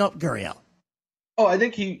in picking up Gurriel? Oh, I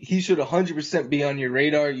think he should 100% be on your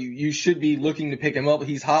radar. You should be looking to pick him up.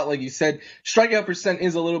 He's hot, like you said. Strikeout percent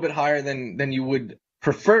is a little bit higher than you would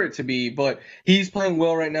prefer it to be, but he's playing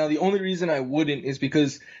well right now. The only reason I wouldn't is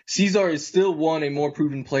because Cesar is still a more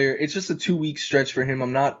proven player. It's just a 2-week stretch for him.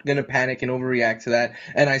 I'm not going to panic and overreact to that.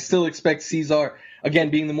 And I still expect Cesar, again,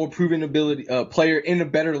 being the more proven ability player in a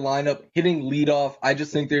better lineup, hitting leadoff. I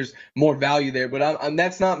just think there's more value there. But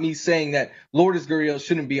that's not me saying that Lourdes Gurriel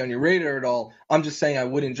shouldn't be on your radar at all. I'm just saying I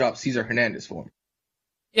wouldn't drop Cesar Hernandez for him.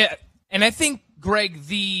 Yeah, and I think, Greg,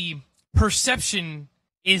 the perception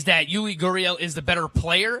is that Yuli Gurriel is the better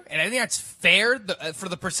player, and I think that's fair for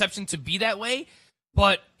the perception to be that way.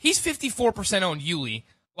 But he's 54% owned, Yuli,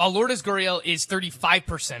 while Lourdes Gurriel is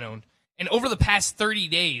 35% owned. And over the past 30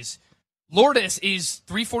 days, Lourdes is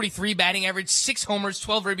 343 batting average, 6 homers,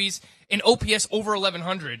 12 ribbies, and OPS over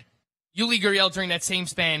 1,100. Yuli Gurriel during that same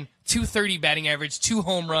span, 230 batting average, 2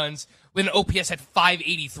 home runs, with an OPS at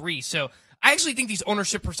 583. So I actually think these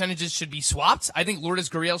ownership percentages should be swapped. I think Lourdes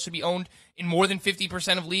Gurriel should be owned in more than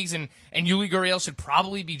 50% of leagues, and Yuli Gurriel should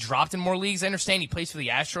probably be dropped in more leagues. I understand he plays for the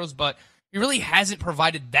Astros, but he really hasn't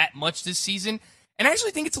provided that much this season. And I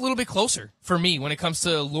actually think it's a little bit closer for me when it comes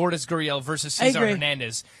to Lourdes Gurriel versus Cesar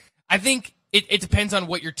Hernandez. I think it depends on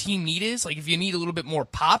what your team need is. Like, if you need a little bit more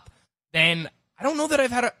pop, then I don't know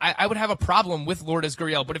that I would have a problem with Lourdes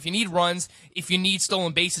Gurriel. But if you need runs, if you need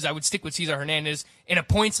stolen bases, I would stick with Cesar Hernandez. In a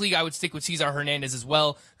points league, I would stick with Cesar Hernandez as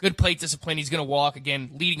well. Good plate discipline. He's going to walk. Again,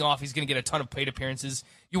 leading off, he's going to get a ton of plate appearances.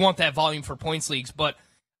 You want that volume for points leagues. But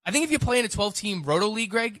I think if you play in a 12-team roto league,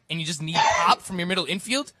 Greg, and you just need pop from your middle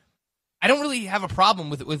infield, I don't really have a problem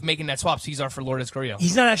with making that swap, Cesar for Lourdes Gurriel.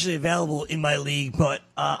 He's not actually available in my league, but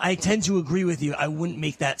I tend to agree with you. I wouldn't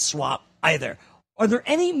make that swap either. Are there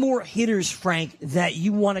any more hitters, Frank, that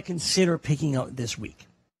you want to consider picking up this week?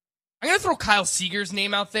 I'm going to throw Kyle Seager's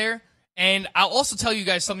name out there, and I'll also tell you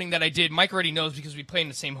guys something that I did. Mike already knows because we play in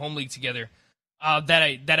the same home league together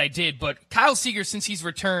that I did. But Kyle Seager, since he's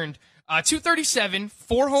returned, 237,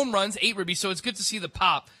 4 home runs, 8 ribbies, so it's good to see the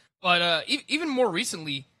pop. But even more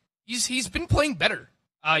recently, he's been playing better.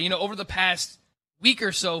 Over the past week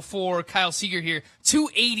or so for Kyle Seager here,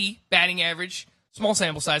 280 batting average. Small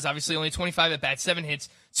sample size, obviously, only 25 at bats, 7 hits,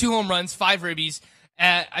 2 home runs, 5 ribbies.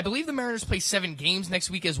 I believe the Mariners play 7 games next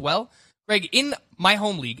week as well. Greg, in my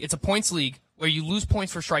home league, it's a points league where you lose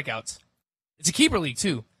points for strikeouts. It's a keeper league,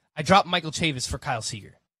 too. I dropped Michael Chavis for Kyle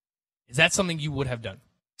Seager. Is that something you would have done?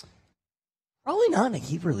 Probably not in a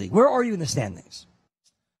keeper league. Where are you in the standings?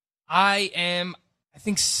 I am, I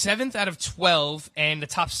think, 7th out of 12, and the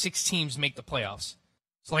top 6 teams make the playoffs.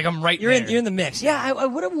 So, I'm right there. You're in the mix. Yeah, I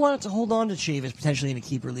would have wanted to hold on to Chavis potentially in a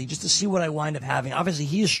keeper league just to see what I wind up having. Obviously,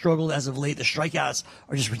 he has struggled as of late. The strikeouts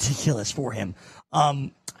are just ridiculous for him.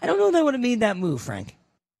 I don't know that I would have made that move, Frank.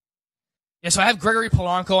 Yeah, so I have Gregory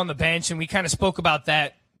Polanco on the bench, and we kind of spoke about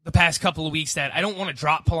that the past couple of weeks, that I don't want to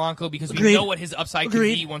drop Polanco because we know what his upside can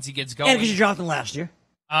be once he gets going. And because you dropped him last year.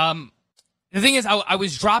 The thing is, I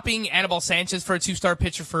was dropping Anibal Sanchez for a 2-star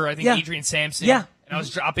pitcher for, I think, Adrian Sampson. Yeah. And I was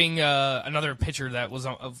dropping another pitcher that was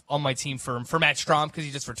on my team for Matt Strahm because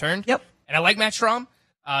he just returned. Yep. And I like Matt Strahm.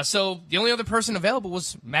 So the only other person available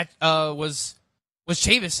was was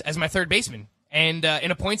Chavis as my third baseman. And in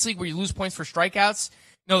a points league where you lose points for strikeouts,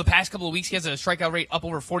 the past couple of weeks he has a strikeout rate up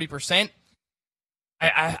over 40%.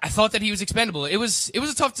 I thought that he was expendable. It was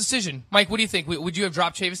a tough decision. Mike, what do you think? Would you have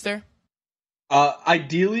dropped Chavis there?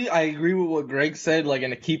 Ideally, I agree with what Greg said. Like,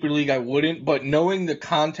 in a keeper league, I wouldn't. But knowing the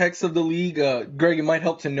context of the league, Greg, it might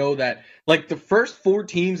help to know that, like, the first 4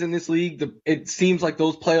 teams in this league, it seems like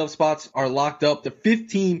those playoff spots are locked up. The 5th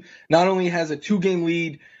team not only has a 2-game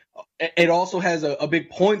lead, it also has a big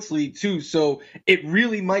points lead, too. So it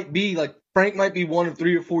really might be, like, Frank might be one of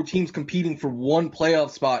 3 or 4 teams competing for one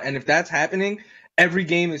playoff spot. And if that's happening, every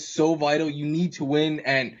game is so vital. You need to win.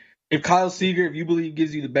 And if Kyle Seager, if you believe,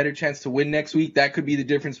 gives you the better chance to win next week, that could be the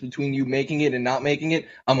difference between you making it and not making it.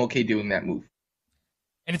 I'm okay doing that move.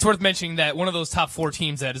 And it's worth mentioning that one of those top 4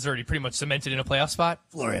 teams that is already pretty much cemented in a playoff spot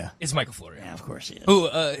Floria is Michael Floria. Yeah, of course he is. Who,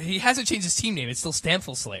 he hasn't changed his team name. It's still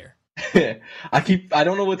Stanfield Slayer. I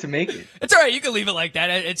don't know what to make it. It's all right. You can leave it like that.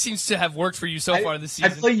 It seems to have worked for you so far this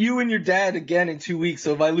season. I play you and your dad again in 2 weeks,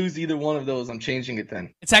 so if I lose either one of those, I'm changing it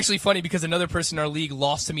then. It's actually funny because another person in our league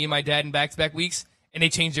lost to me and my dad in back-to-back weeks, and they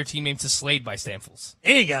changed their team name to Slade by Stamfels.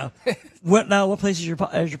 There you go. What place is your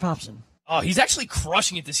pops in? Oh, he's actually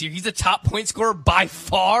crushing it this year. He's a top point scorer by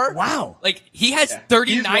far. Wow. Like, he has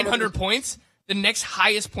 3,900 points. The next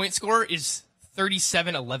highest point scorer is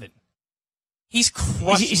 3,711. He's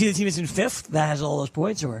crushing. Is he the team that's in fifth that has all those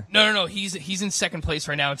points, or? No. He's in second place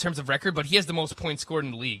right now in terms of record, but he has the most points scored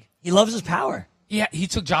in the league. He loves his power. He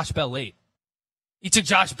took Josh Bell late. He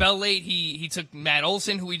took Matt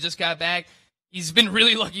Olson, who he just got back. He's been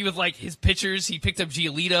really lucky with, like, his pitchers. He picked up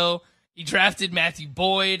Giolito. He drafted Matthew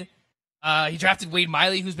Boyd. He drafted Wade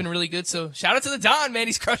Miley, who's been really good. So shout out to the Don, man.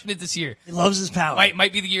 He's crushing it this year. He loves his power.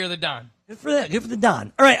 Might be the year of the Don. Good for that. Good for the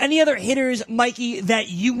Don. All right. Any other hitters, Mikey, that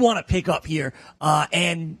you want to pick up here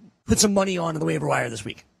and put some money on in the waiver wire this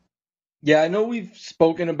week? Yeah, I know we've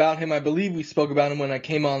spoken about him. I believe we spoke about him when I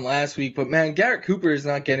came on last week. But, man, Garrett Cooper is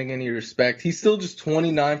not getting any respect. He's still just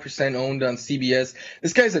 29% owned on CBS.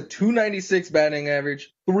 This guy's a 296 batting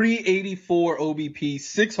average, 384 OBP,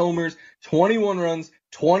 6 homers, 21 runs,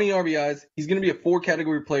 20 RBIs. He's going to be a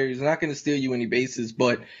 4-category player. He's not going to steal you any bases.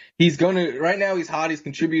 But he's going to – right now he's hot. He's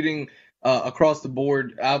contributing – across the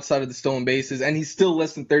board outside of the stolen bases, and he's still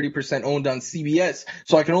less than 30% owned on CBS.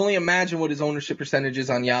 So I can only imagine what his ownership percentage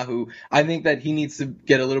is on Yahoo. I think that he needs to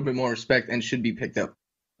get a little bit more respect and should be picked up.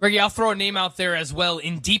 Greggy, I'll throw a name out there as well.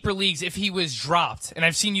 In deeper leagues, if he was dropped, and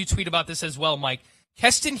I've seen you tweet about this as well, Mike,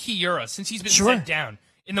 Keston Hiura, since he's been sent down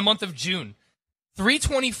in the month of June,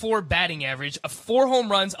 324 batting average, 4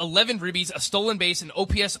 home runs, 11 ribbies, a stolen base, and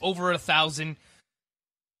OPS over 1,000.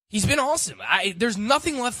 He's been awesome. There's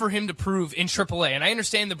nothing left for him to prove in AAA. And I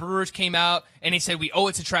understand the Brewers came out and they said, we owe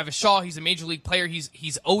it to Travis Shaw. He's a major league player.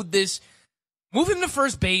 He's owed this. Move him to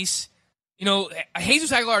first base. You know,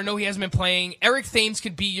 Jesus Aguilar, I know he hasn't been playing. Eric Thames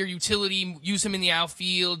could be your utility. Use him in the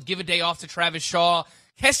outfield. Give a day off to Travis Shaw.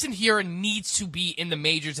 Keston Hiura needs to be in the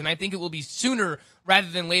majors, and I think it will be sooner rather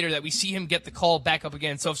than later that we see him get the call back up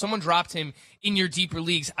again. So if someone dropped him in your deeper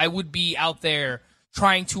leagues, I would be out there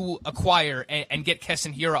trying to acquire and get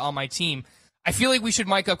Keston Hiura on my team. I feel like we should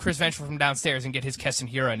mic up Chris Venture from downstairs and get his Keston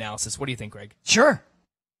Hiura analysis. What do you think, Greg? Sure.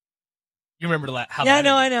 You remember how that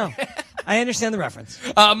I know. I understand the reference.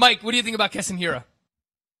 Mike, what do you think about Keston Hiura?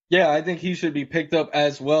 Yeah, I think he should be picked up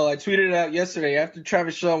as well. I tweeted it out yesterday. After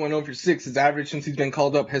Travis Shaw went over 6, his average since he's been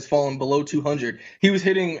called up has fallen below 200. He was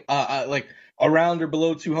hitting like around or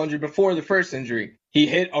below 200 before the first injury. He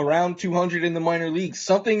hit around 200 in the minor leagues.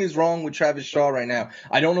 Something is wrong with Travis Shaw right now.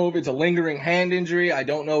 I don't know if it's a lingering hand injury. I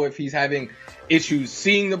don't know if he's having issues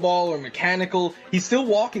seeing the ball or mechanical. He's still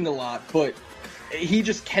walking a lot, but he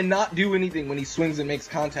just cannot do anything when he swings and makes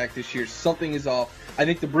contact this year. Something is off. I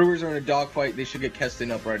think the Brewers are in a dogfight. They should get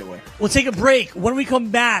Keston up right away. We'll take a break. When we come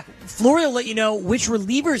back, Flory will let you know which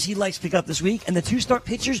relievers he'd like to pick up this week and the 2-start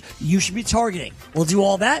pitchers you should be targeting. We'll do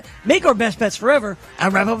all that, make our best bets forever,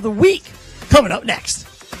 and wrap up the week. Coming up next.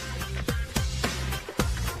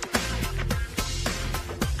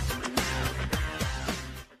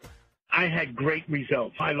 I had great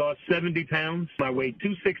results. I lost 70 pounds. I weighed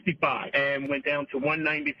 265 and went down to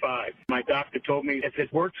 195. My doctor told me, if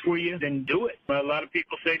it works for you, then do it. A lot of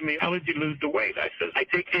people say to me, how did you lose the weight? I said, I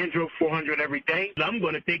take Andro 400 every day. I'm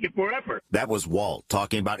going to take it forever. That was Walt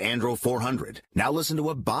talking about Andro 400. Now listen to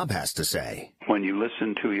what Bob has to say. When you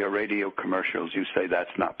listen to your radio commercials, you say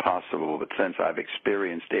that's not possible, but since I've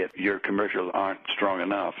experienced it, your commercials aren't strong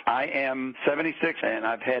enough. I am 76, and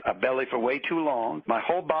I've had a belly for way too long. My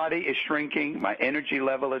whole body is shrinking. My energy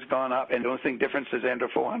level has gone up, and the only thing different is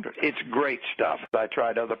Andro 400. It's great stuff. I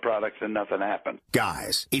tried other products, and nothing happened.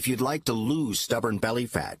 Guys, if you'd like to lose stubborn belly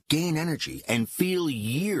fat, gain energy, and feel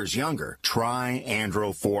years younger, try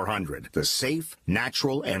Andro 400, the safe,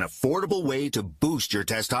 natural, and affordable way to boost your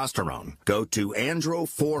testosterone. Go to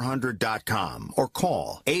andro400.com or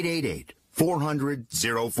call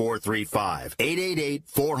 888-400-0435.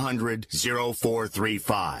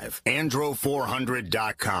 888-400-0435.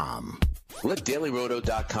 andro400.com. Let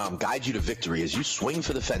DailyRoto.com guide you to victory as you swing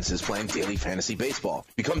for the fences playing daily fantasy baseball.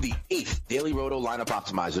 Become the 8th Daily Roto lineup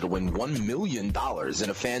optimizer to win $1 million in a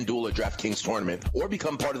FanDuel or DraftKings tournament, or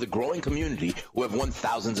become part of the growing community who have won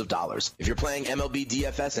thousands of dollars. If you're playing MLB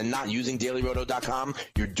DFS and not using DailyRoto.com,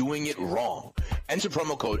 you're doing it wrong. Enter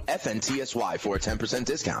promo code FNTSY for a 10%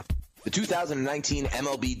 discount. The 2019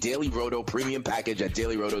 MLB Daily Roto Premium Package at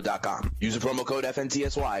DailyRoto.com. Use the promo code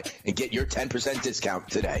FNTSY and get your 10% discount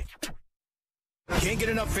today. Can't get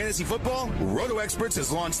enough fantasy football? Roto Experts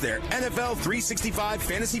has launched their NFL 365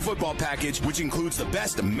 Fantasy Football Package, which includes the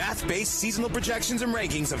best math-based seasonal projections and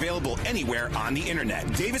rankings available anywhere on the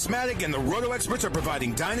internet. Davis Maddock and the Roto Experts are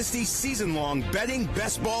providing Dynasty season-long betting,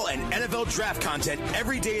 best ball, and NFL draft content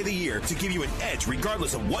every day of the year to give you an edge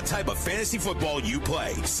regardless of what type of fantasy football you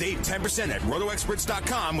play. Save 10% at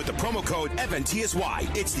rotoexperts.com with the promo code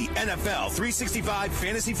FNTSY. It's the NFL 365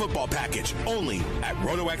 Fantasy Football Package, only at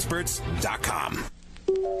rotoexperts.com.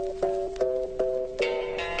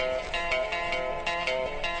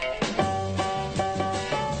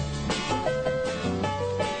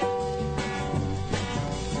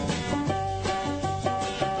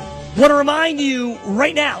 Want to remind you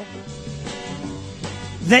right now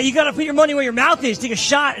that you got to put your money where your mouth is. Take a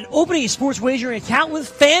shot at opening a sports wagering account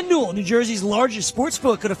with FanDuel, New Jersey's largest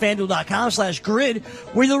sportsbook. Go to FanDuel.com/grid,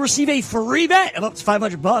 where you'll receive a free bet of up to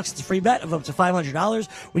 $500. It's a free bet of up to $500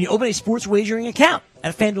 when you open a sports wagering account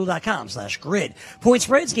at FanDuel.com/grid. Point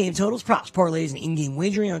spreads, game totals, props, parlays, and in-game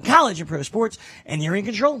wagering on college and pro sports, and you're in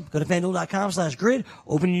control. Go to FanDuel.com/grid,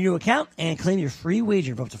 open your new account, and claim your free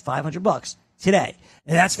wager of up to $500 today.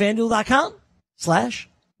 And that's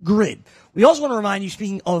FanDuel.com/grid. We also want to remind you,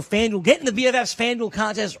 speaking of FanDuel, get in the BFF's FanDuel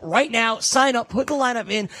contest right now. Sign up, put the lineup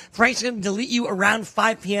in. Frank's going to delete you around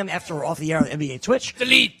 5 p.m. after we're off the air on the NBA Twitch.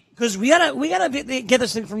 Delete! Because we gotta get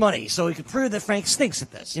this thing for money, so we can prove that Frank stinks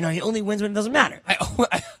at this. You know, he only wins when it doesn't matter.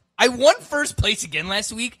 I won first place again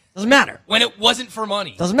last week. Doesn't matter. When it wasn't for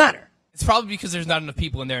money. Doesn't matter. It's probably because there's not enough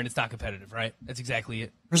people in there and it's not competitive, right? That's exactly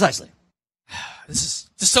it. Precisely. This is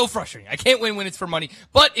just so frustrating. I can't win when it's for money.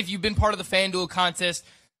 But if you've been part of the FanDuel contest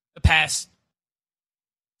the past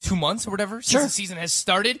 2 months or whatever, since the season has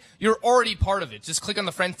started, you're already part of it. Just click on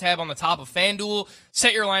the Friends tab on the top of FanDuel.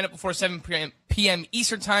 Set your lineup before 7 p.m.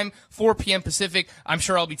 Eastern Time, 4 p.m. Pacific. I'm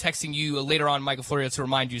sure I'll be texting you later on, Michael Florio, to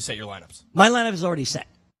remind you to set your lineups. My lineup is already set.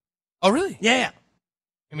 Oh, really? Yeah.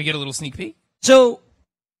 Can we get a little sneak peek? So,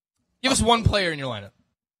 give us one player in your lineup.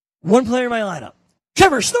 One player in my lineup.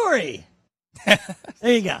 Trevor Story. There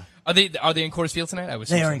you go. Are they in Coors Field tonight?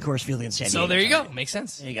 They are in Coors Field in San Diego. So there you tonight. go. Makes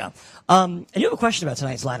sense. There you go. I do have a question about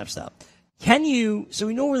tonight's lineups, though. So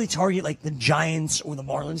we don't really target like the Giants or the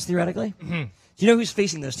Marlins, theoretically. Mm-hmm. Do you know who's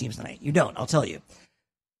facing those teams tonight? You don't. I'll tell you.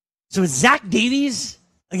 So it's Zach Davies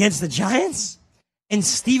against the Giants and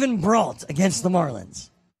Steven Brault against the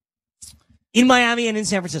Marlins in Miami and in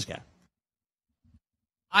San Francisco.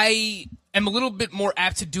 I am a little bit more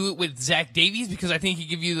apt to do it with Zach Davies because I think he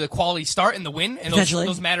give you the quality start and the win, and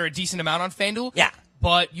those matter a decent amount on FanDuel. Yeah.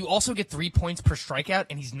 But you also get 3 points per strikeout,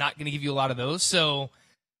 and he's not going to give you a lot of those. So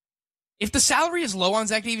if the salary is low on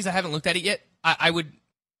Zach Davies, I haven't looked at it yet. I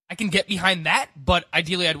can get behind that, but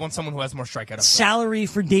ideally I'd want someone who has more strikeout upside. Salary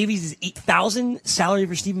for Davies is $8,000. Salary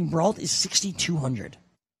for Steven Brault is $6,200.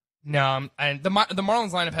 No, and the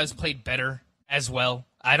Marlins lineup has played better as well.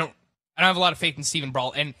 I don't have a lot of faith in Steven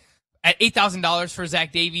Brault, and at $8,000 for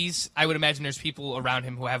Zach Davies, I would imagine there's people around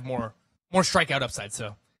him who have more strikeout upside.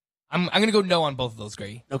 So I'm going to go no on both of those,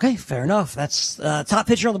 Greggy. Okay, fair enough. That's top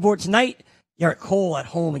pitcher on the board tonight. Garrett Cole at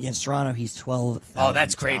home against Toronto. He's $12,000. Oh,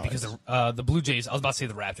 that's great because the Blue Jays. I was about to say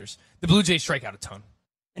the Raptors. The Blue Jays strike out a ton.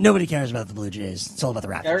 And nobody cares about the Blue Jays. It's all about the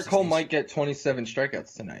Raptors. Garrett Cole might get 27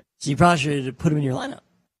 strikeouts tonight. So you probably should put him in your lineup.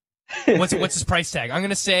 What's his price tag? I'm going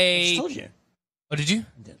to say. I just told you. Oh, did you?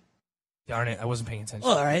 I did. Darn it, I wasn't paying attention.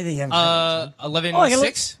 Oh, all right.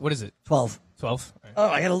 11.6. What is it? 12. 12. Right. Oh,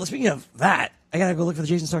 I gotta. Speaking of that, I gotta go look for the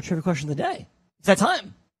Jason Stark trivia question of the day. It's that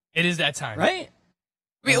time. It is that time, right?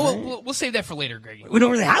 We'll save that for later, Greggy. We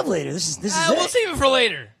don't really have later. This is we'll save it for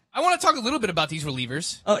later. I want to talk a little bit about these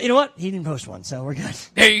relievers. Oh, you know what? He didn't post one, so we're good.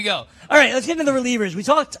 There you go. All right, let's get into the relievers. We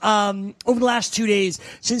talked over the last 2 days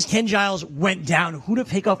since Ken Giles went down, who to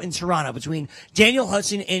pick up in Toronto between Daniel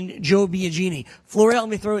Hudson and Joe Biagini. Florial, let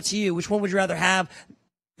me throw it to you. Which one would you rather have?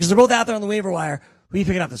 Because they're both out there on the waiver wire. Who are you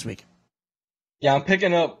picking up this week? Yeah, I'm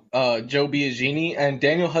picking up Joe Biagini, and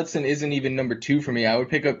Daniel Hudson isn't even number 2 for me. I would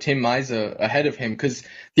pick up Tim Maiza ahead of him because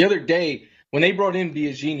the other day, when they brought in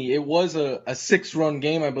Biagini, it was a 6-run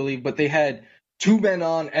game, I believe, but they had 2 men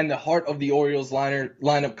on and the heart of the Orioles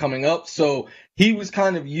lineup coming up. So he was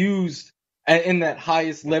kind of used in that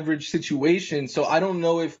highest leverage situation. So I don't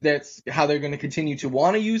know if that's how they're going to continue to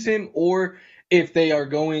want to use him or if they are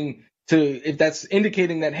going to, if that's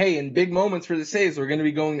indicating that, hey, in big moments for the Saves, we're going to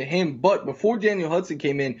be going to him. But before Daniel Hudson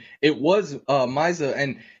came in, it was Maiza,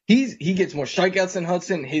 and he gets more strikeouts than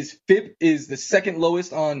Hudson. His FIP is the second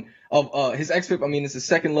lowest his xFIP. I mean, it's the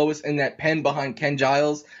second lowest in that pen behind Ken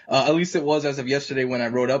Giles. At least it was as of yesterday when I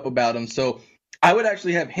wrote up about him. So I would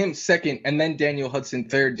actually have him second and then Daniel Hudson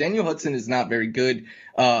third. Daniel Hudson is not very good.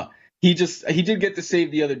 he did get the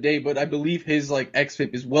save the other day, but I believe his like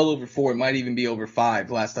xFIP is well over 4. It might even be over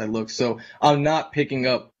 5 last I looked. So I'm not picking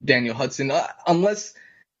up Daniel Hudson unless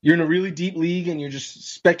you're in a really deep league and you're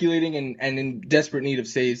just speculating and in desperate need of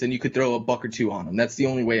saves, then you could throw a buck or two on him. That's the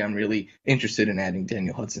only way I'm really interested in adding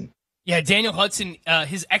Daniel Hudson. Yeah, Daniel Hudson,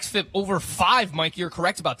 his xFIP over 5, Mike, you're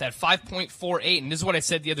correct about that, 5.48. And this is what I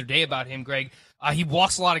said the other day about him, Greg. He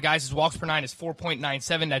walks a lot of guys. His walks per 9 is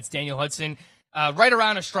 4.97. That's Daniel Hudson. Right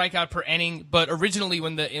around a strikeout per inning. But originally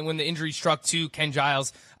when the injury struck to Ken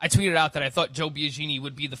Giles, I tweeted out that I thought Joe Biagini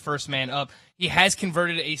would be the first man up. He has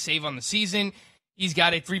converted a save on the season. He's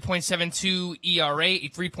got a 3.72 ERA, a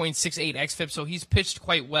 3.68 xFIP, so he's pitched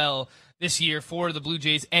quite well this year for the Blue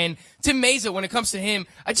Jays. And Tim Mayza, when it comes to him,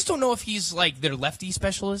 I just don't know if he's like their lefty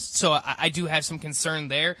specialist, so I do have some concern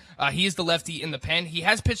there. He is the lefty in the pen. He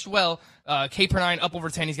has pitched well. K per 9 up over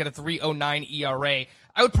 10. He's got a 3.09 ERA.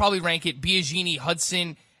 I would probably rank it Biagini,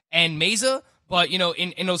 Hudson, and Mayza. But, you know,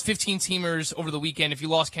 in those 15-teamers over the weekend, if you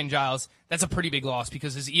lost Ken Giles, that's a pretty big loss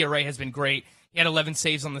because his ERA has been great. He had 11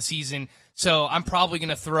 saves on the season. So I'm probably going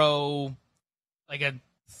to throw like a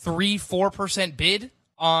 3-4% bid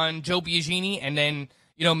on Joe Biagini, and then,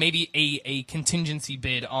 you know, maybe a contingency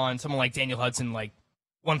bid on someone like Daniel Hudson, like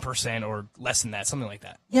 1% or less than that, something like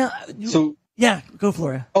that. Yeah. So yeah, go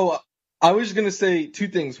Florida. Oh, I was just going to say two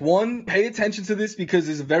things. One, pay attention to this because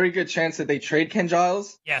there's a very good chance that they trade Ken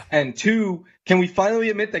Giles. Yeah. And two, can we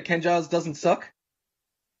finally admit that Ken Giles doesn't suck?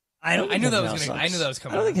 I knew that was coming. I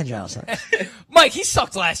don't think Ken Giles sucks. Mike, he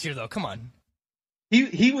sucked last year, though. Come on.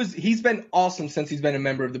 He's been awesome since he's been a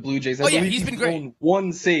member of the Blue Jays. I believe he's been great. Thrown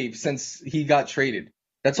one save since he got traded.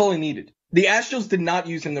 That's all he needed. The Astros did not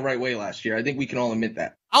use him the right way last year. I think we can all admit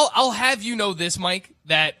that. I'll have you know this, Mike,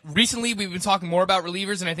 that recently we've been talking more about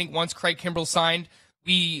relievers, and I think once Craig Kimbrell signed,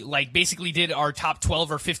 we like basically did our top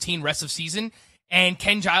 12 or 15 rest of season, and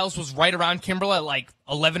Ken Giles was right around Kimbrell at like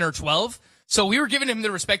 11 or 12. So we were giving him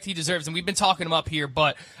the respect he deserves, and we've been talking him up here,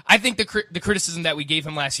 but I think the criticism that we gave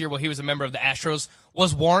him last year while he was a member of the Astros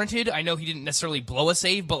was warranted. I know he didn't necessarily blow a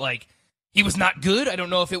save, but like he was not good. I don't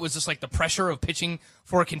know if it was just like the pressure of pitching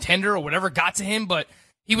for a contender or whatever got to him, but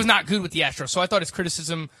he was not good with the Astros. So I thought his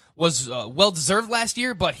criticism was well-deserved last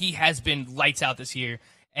year, but he has been lights out this year,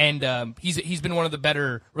 and he's been one of the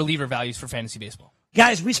better reliever values for fantasy baseball.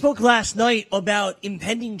 Guys, we spoke last night about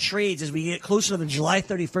impending trades as we get closer to the July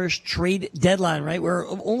 31st trade deadline, right? We're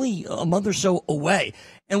only a month or so away.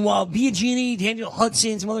 And while Biagini, Daniel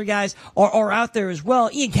Hudson, some other guys are out there as well,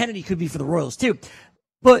 Ian Kennedy could be for the Royals too.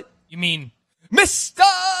 But you mean Mr.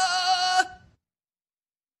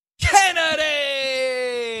 Kennedy?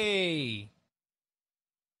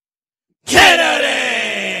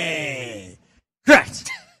 Kennedy! Correct.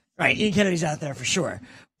 Right, Ian Kennedy's out there for sure.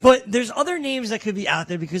 But there's other names that could be out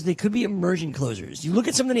there because they could be emerging closers. You look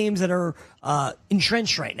at some of the names that are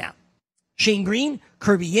entrenched right now. Shane Green,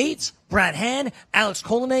 Kirby Yates, Brad Hand, Alex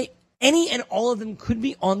Colomé, any and all of them could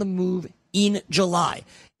be on the move in July.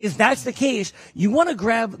 If that's the case, you want to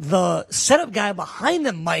grab the setup guy behind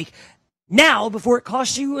them, Mike, now before it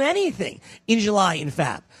costs you anything in July in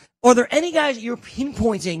FAB. Are there any guys you're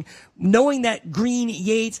pinpointing, knowing that Green,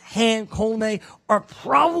 Yates, Hand, Colomé are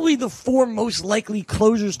probably the 4 most likely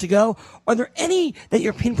closers to go? Are there any that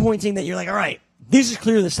you're pinpointing that you're like, all right, this is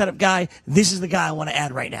clearly the setup guy. This is the guy I want to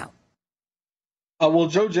add right now? Well,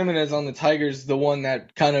 Joe Jimenez on the Tigers, the one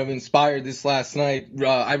that kind of inspired this last night.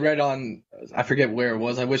 I read on, I forget where it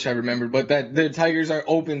was. I wish I remembered, but that the Tigers are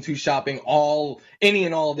open to shopping any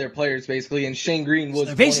and all of their players, basically. And Shane Green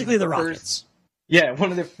was basically the Rockets. Yeah,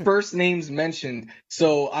 one of the first names mentioned.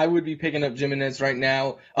 So I would be picking up Jimenez right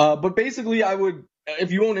now. But basically, I would,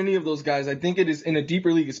 if you own any of those guys, I think it is in a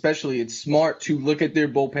deeper league, especially, it's smart to look at their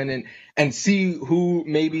bullpen and see who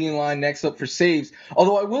may be in line next up for saves.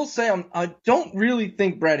 Although I will say, I don't really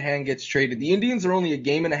think Brad Hand gets traded. The Indians are only a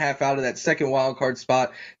game and a half out of that second wild card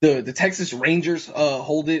spot. The Texas Rangers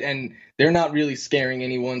hold it, and they're not really scaring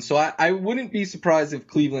anyone. So I wouldn't be surprised if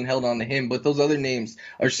Cleveland held on to him. But those other names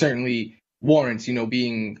are certainly warrants,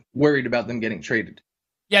 being worried about them getting traded.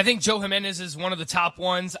 Yeah, I think Joe Jimenez is one of the top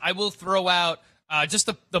ones. I will throw out just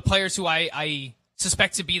the players who I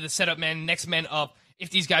suspect to be the setup men, next men up, if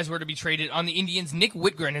these guys were to be traded. On the Indians, Nick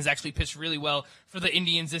Whitgren has actually pitched really well for the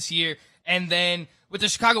Indians this year. And then with the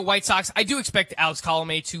Chicago White Sox, I do expect Alex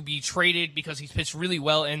Colomé to be traded because he's pitched really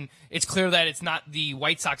well, and it's clear that it's not the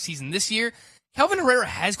White Sox season this year. Kelvin Herrera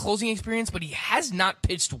has closing experience, but he has not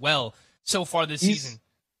pitched well so far this season.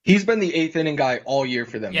 He's been the 8th inning guy all year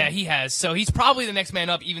for them. Yeah, he has. So he's probably the next man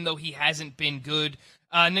up, even though he hasn't been good.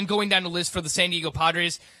 And then going down the list for the San Diego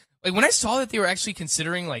Padres, like when I saw that they were actually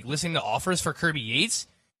considering like listening to offers for Kirby Yates,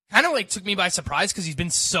 kind of like took me by surprise because he's been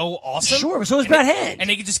so awesome. Sure, but so is Brad Hand. And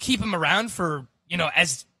they could just keep him around for,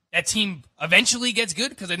 as that team eventually gets good,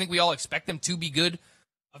 because I think we all expect them to be good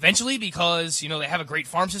eventually because, they have a great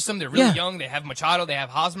farm system. They're really young. They have Machado. They have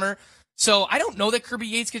Hosmer. So I don't know that Kirby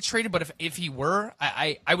Yates gets traded, but if he were,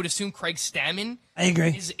 I would assume Craig Stammen I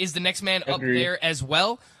agree. is the next man up there as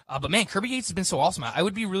well. But man, Kirby Yates has been so awesome. I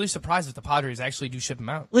would be really surprised if the Padres actually do ship him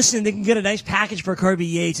out. Listen, they can get a nice package for Kirby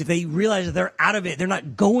Yates. If they realize that they're out of it, they're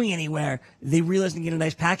not going anywhere, they realize they can get a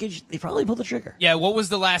nice package, they probably pull the trigger. Yeah, what was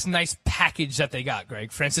the last nice package that they got,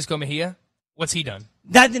 Greg? Francisco Mejia? What's he done?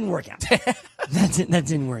 That didn't work out. that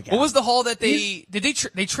didn't work out. What was the haul that they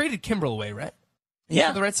traded Kimbrel away, right?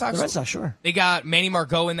 Yeah, the Red Sox. The Red Sox, sure. They got Manny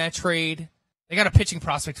Margot in that trade. They got a pitching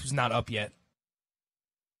prospect who's not up yet.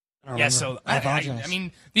 Yeah, so I apologize. I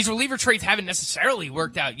mean, these reliever trades haven't necessarily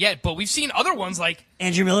worked out yet, but we've seen other ones like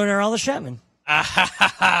Andrew Miller and Aroldis Chapman.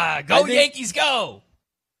 Go Yankees, go!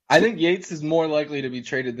 I think Yates is more likely to be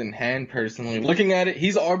traded than Hand, personally. Looking at it,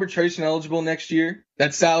 he's arbitration eligible next year.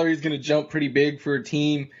 That salary is going to jump pretty big for a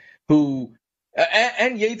team who...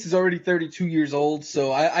 And Yates is already 32 years old,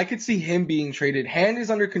 so I could see him being traded. Hand is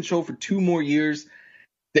under control for 2 more years.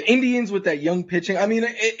 The Indians with that young pitching, I mean,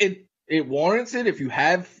 it warrants it if you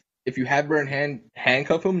have Burn Hand,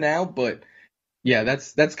 handcuff him now, but yeah,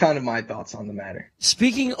 that's kind of my thoughts on the matter.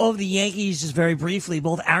 Speaking of the Yankees, just very briefly,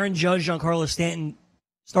 both Aaron Judge and Giancarlo Stanton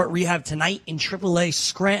start rehab tonight in AAA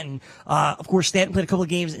Scranton. Of course, Stanton played a couple of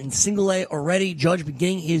games in Single A already. Judge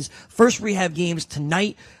beginning his first rehab games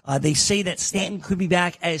tonight. They say that Stanton could be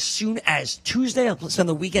back as soon as Tuesday. He'll spend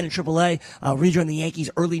the weekend in AAA, rejoin the Yankees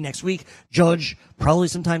early next week. Judge probably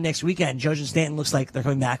sometime next weekend. Judge and Stanton looks like they're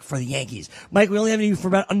coming back for the Yankees. Mike, we only have you for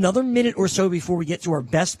about another minute or so before we get to our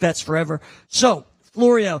best bets forever. So,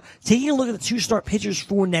 Florio, taking a look at the 2-start pitchers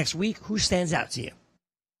for next week, who stands out to you?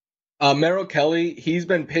 Merrill Kelly, he's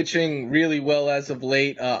been pitching really well as of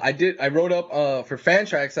late. I wrote up for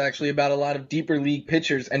Fantrax actually about a lot of deeper league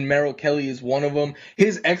pitchers, and Merrill Kelly is one of them.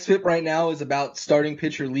 His xFIP right now is about starting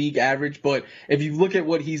pitcher league average, but if you look at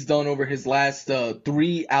what he's done over his last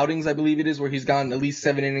 3 outings, I believe it is, where he's gotten at least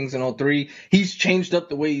 7 innings in all 3, he's changed up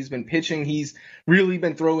the way he's been pitching. He's really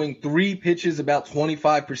been throwing 3 pitches about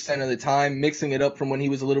 25% of the time, mixing it up from when he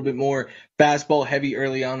was a little bit more fastball heavy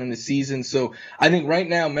early on in the season. So I think right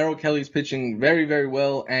now Merrill Kelly's pitching very, very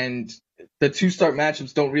well, and the 2-start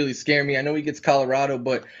matchups don't really scare me. I know he gets Colorado,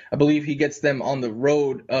 but I believe he gets them on the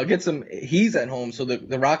road. He's at home, so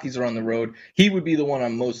the Rockies are on the road. He would be the one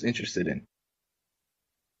I'm most interested in.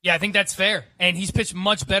 Yeah, I think that's fair. And he's pitched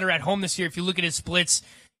much better at home this year. If you look at his splits,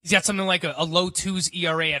 he's got something like a low 2s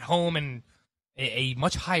ERA at home and a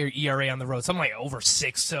much higher ERA on the road, something like over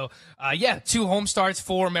 6. So, 2 home starts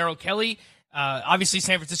for Merrill Kelly. Obviously,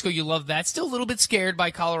 San Francisco, you love that. Still a little bit scared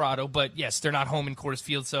by Colorado, but yes, they're not home in Coors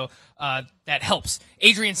Field, so that helps.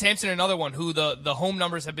 Adrian Sampson, another one who the home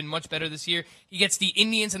numbers have been much better this year. He gets the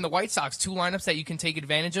Indians and the White Sox, 2 lineups that you can take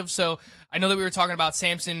advantage of. So I know that we were talking about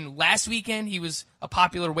Sampson last weekend. He was a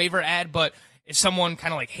popular waiver ad, but if someone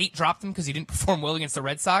kind of like hate dropped him because he didn't perform well against the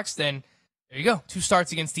Red Sox, then there you go. 2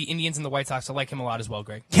 starts against the Indians and the White Sox. I like him a lot as well,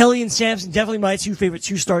 Greg. Kelly and Sampson, definitely my 2 favorite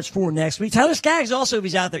 2 starts for next week. Tyler Skaggs also, if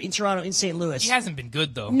he's out there in Toronto, in St. Louis. He hasn't been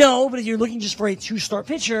good, though. No, but if you're looking just for a 2-start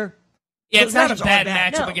pitcher. Yeah, it's not a bad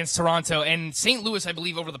matchup against Toronto. And St. Louis, I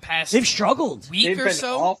believe, over the past they've struggled. Week or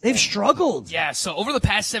so. Awful. They've struggled. Yeah, so over the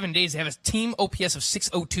past 7 days, they have a team OPS of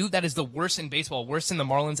 602. That is the worst in baseball, worse than the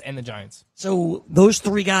Marlins and the Giants. So those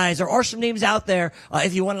 3 guys, there are some names out there.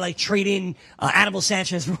 If you want to trade in Anibal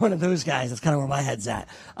Sanchez for one of those guys, that's kind of where my head's at.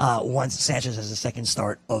 Once Sanchez has a second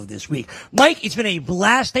start of this week. Mike, it's been a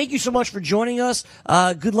blast. Thank you so much for joining us.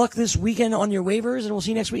 Good luck this weekend on your waivers, and we'll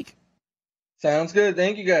see you next week. Sounds good.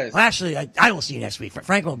 Thank you, guys. Well, actually, I will see you next week.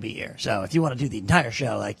 Frank won't be here, so if you want to do the entire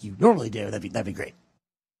show like you normally do, that'd be great.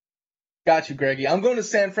 Got you, Greggy. I'm going to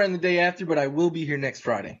San Fran the day after, but I will be here next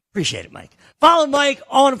Friday. Appreciate it, Mike. Follow Mike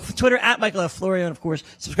on Twitter at Michael F. Florio, and of course,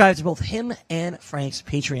 subscribe to both him and Frank's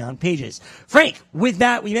Patreon pages. Frank, with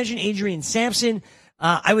that, we mentioned Adrian Sampson.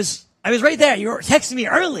 I was right there. You were texting me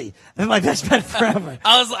early. My best bet forever.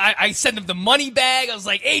 I sent him the money bag. I was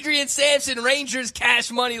like, Adrian Sampson, Rangers,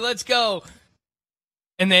 cash money, let's go.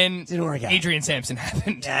 And then didn't work out. Adrian Sampson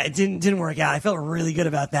happened. Yeah, it didn't work out. I felt really good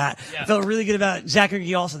about that. Yeah. I felt really good about Zach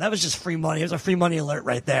Greinke also. That was just free money. It was a free money alert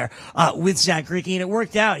right there with Zach Greinke, and it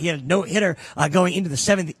worked out. He had a no-hitter going into the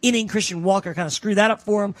 7th inning. Christian Walker kind of screwed that up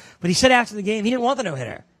for him, but he said after the game he didn't want the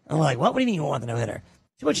no-hitter. I'm like, what? What do you mean you don't want the no-hitter?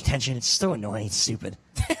 Too much attention. It's so annoying. It's stupid.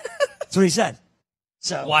 That's what he said.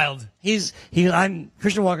 So wild.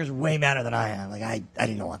 Christian Walker's way madder than I am. Like I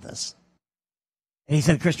didn't want this. And he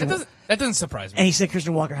said that doesn't surprise me. And he said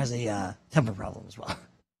Christian Walker has a temper problem as well.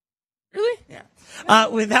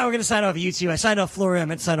 With that, we're going to sign off YouTube. I signed off Florida. I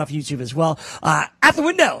meant to sign off YouTube as well. At the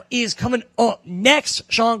Window is coming up next.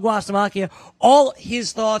 Sean Guastamacchia, all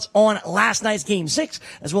his thoughts on last night's Game 6,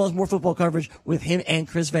 as well as more football coverage with him and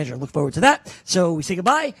Chris Venture. Look forward to that. So we say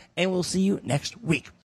goodbye, and we'll see you next week.